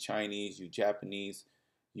 Okay, you Chinese, you Japanese,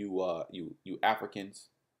 you Africans,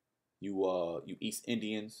 you East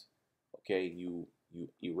Indians. Okay, you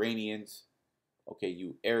Iranians. Okay,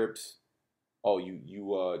 you Arabs. Oh,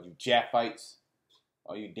 you Japhites.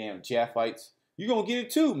 Oh, you damn Japhites. You're going to get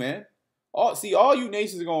it too, man. All you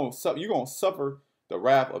nations are going to suffer. You're going to suffer the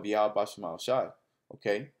wrath of Yahweh Bashemal Shai.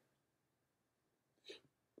 Okay?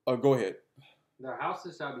 Go ahead. Their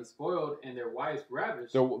houses shall be spoiled and their wives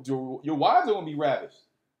ravished. Your wives are going to be ravished.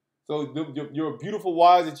 So your beautiful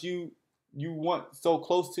wives that you want so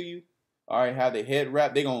close to you, all right, have their head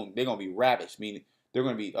wrapped, they're gonna be ravished. Meaning they're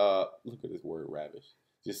going to be, look at this word ravished.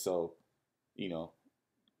 Just so... we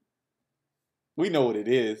know what it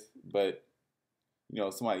is, but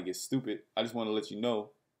somebody gets stupid. I just want to let you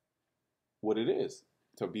know what it is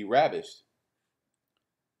to be ravished.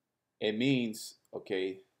 It means,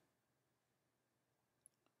 okay,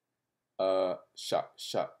 shakab.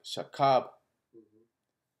 Mm-hmm.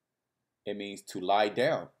 It means to lie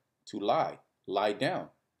down, to lie down,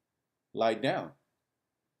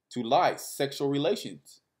 to lie, sexual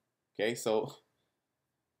relations. Okay, so.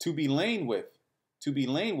 To be lain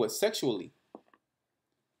with sexually.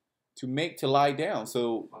 To lie down.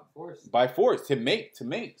 So by force. To make.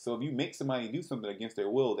 So if you make somebody do something against their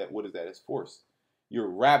will, what is that? It's force. You're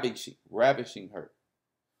ravishing her.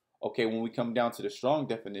 Okay, when we come down to the strong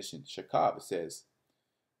definition, shakab, it says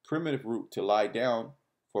primitive root to lie down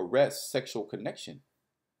for rest, sexual connection,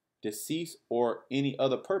 decease, or any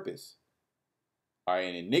other purpose. All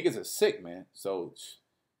right, and niggas are sick, man. So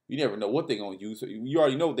you never know what they're going to use. So you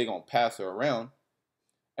already know they're going to pass her around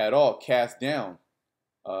at all. Cast down.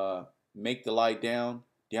 Make the lie down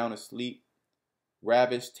asleep.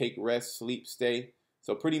 Ravish, take rest, sleep, stay.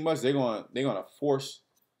 So pretty much they're going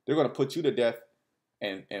to put you to death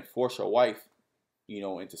and force your wife,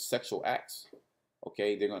 into sexual acts.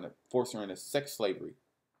 Okay, they're going to force her into sex slavery.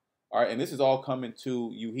 All right, and this is all coming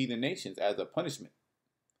to you heathen nations as a punishment.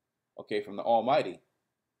 Okay, from the Almighty.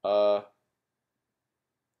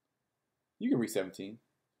 You can read 17.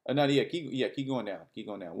 Keep going down. Keep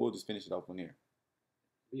going down. We'll just finish it off from here.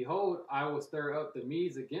 Behold, I will stir up the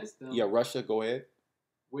Medes against them. Yeah, Russia, go ahead.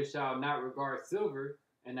 Which shall not regard silver,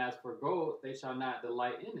 and as for gold, they shall not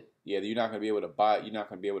delight in it. Yeah, you're not going to be able to buy. You're not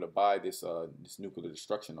going to be able to buy this nuclear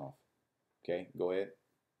destruction off. Okay, go ahead.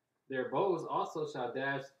 Their bows also shall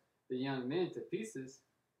dash the young men to pieces,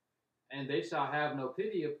 and they shall have no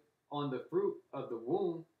pity on the fruit of the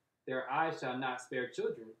womb. Their eyes shall not spare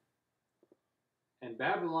children. And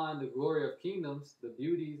Babylon, the glory of kingdoms, the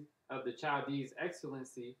beauty of the Chaldees'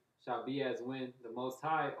 excellency, shall be as when the Most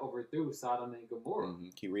High overthrew Sodom and Gomorrah. Mm-hmm.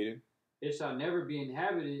 Keep reading. It shall never be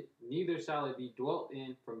inhabited, neither shall it be dwelt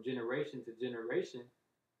in from generation to generation.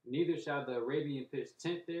 Neither shall the Arabian pitch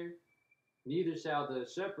tent there, neither shall the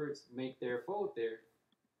shepherds make their fold there.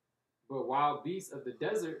 But wild beasts of the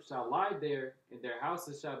desert shall lie there, and their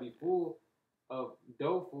houses shall be full of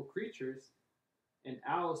doleful creatures, and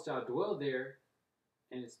owls shall dwell there,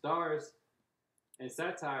 and stars and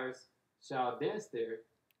satyrs shall dance there.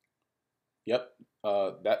 Yep.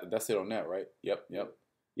 That's it on that, right? Yep.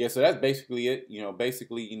 Yeah, so that's basically it.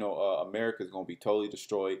 America's gonna be totally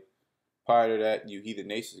destroyed. Prior to that, you heathen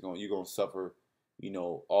nations you're gonna suffer,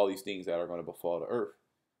 all these things that are gonna befall the earth.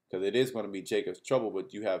 Because it is gonna be Jacob's trouble,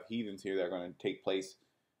 but you have heathens here that are gonna take place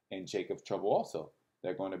in Jacob's trouble also.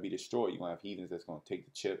 They're gonna be destroyed. You're gonna have heathens that's gonna take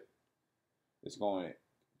the chip. That's going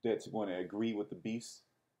to agree with the beast,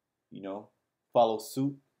 follow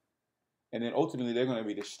suit. And then ultimately they're going to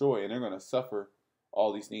be destroyed and they're going to suffer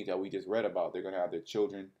all these things that we just read about. They're going to have their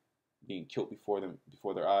children being killed before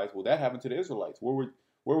their eyes. Well, that happened to the Israelites. Where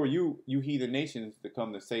were you heathen nations to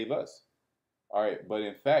come to save us? All right, but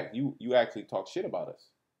in fact, you actually talk shit about us.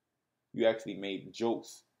 you actually made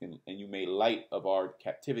jokes and you made light of our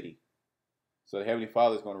captivity. So the Heavenly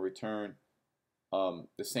Father is going to return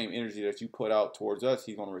the same energy that you put out towards us.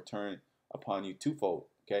 He's going to return upon you twofold.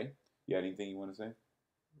 Okay? You got anything you want to say?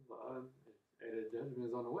 The judgment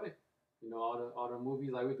is on the way. You know, all the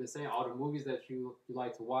movies, like we've been saying, all the movies that you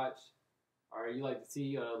like to watch, or you like to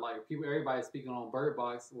see, like people, everybody speaking on Bird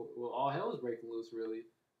Box. Well, all hell is breaking loose, really.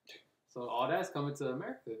 So all that's coming to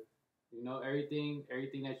America. You know, everything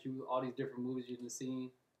that you, all these different movies you've been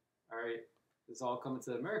seeing, all right, it's all coming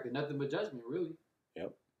to America. Nothing but judgment, really.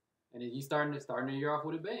 Yep. And then you starting the year off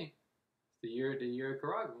with a bang. The year of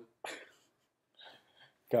Karagman.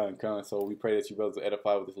 So we pray that you brothers are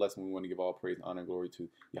edified with this lesson. We want to give all praise and honor and glory to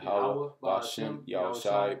Yahweh, Ba'ashem,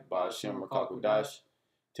 Yahushai, Ba'ashem, Rakakwadash.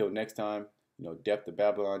 Till next time, you know, death to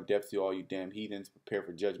Babylon, death to all you damn heathens. Prepare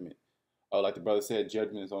for judgment. Like the brother said,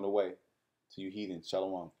 judgment is on the way to you heathens.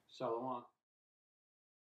 Shalom. Shalom.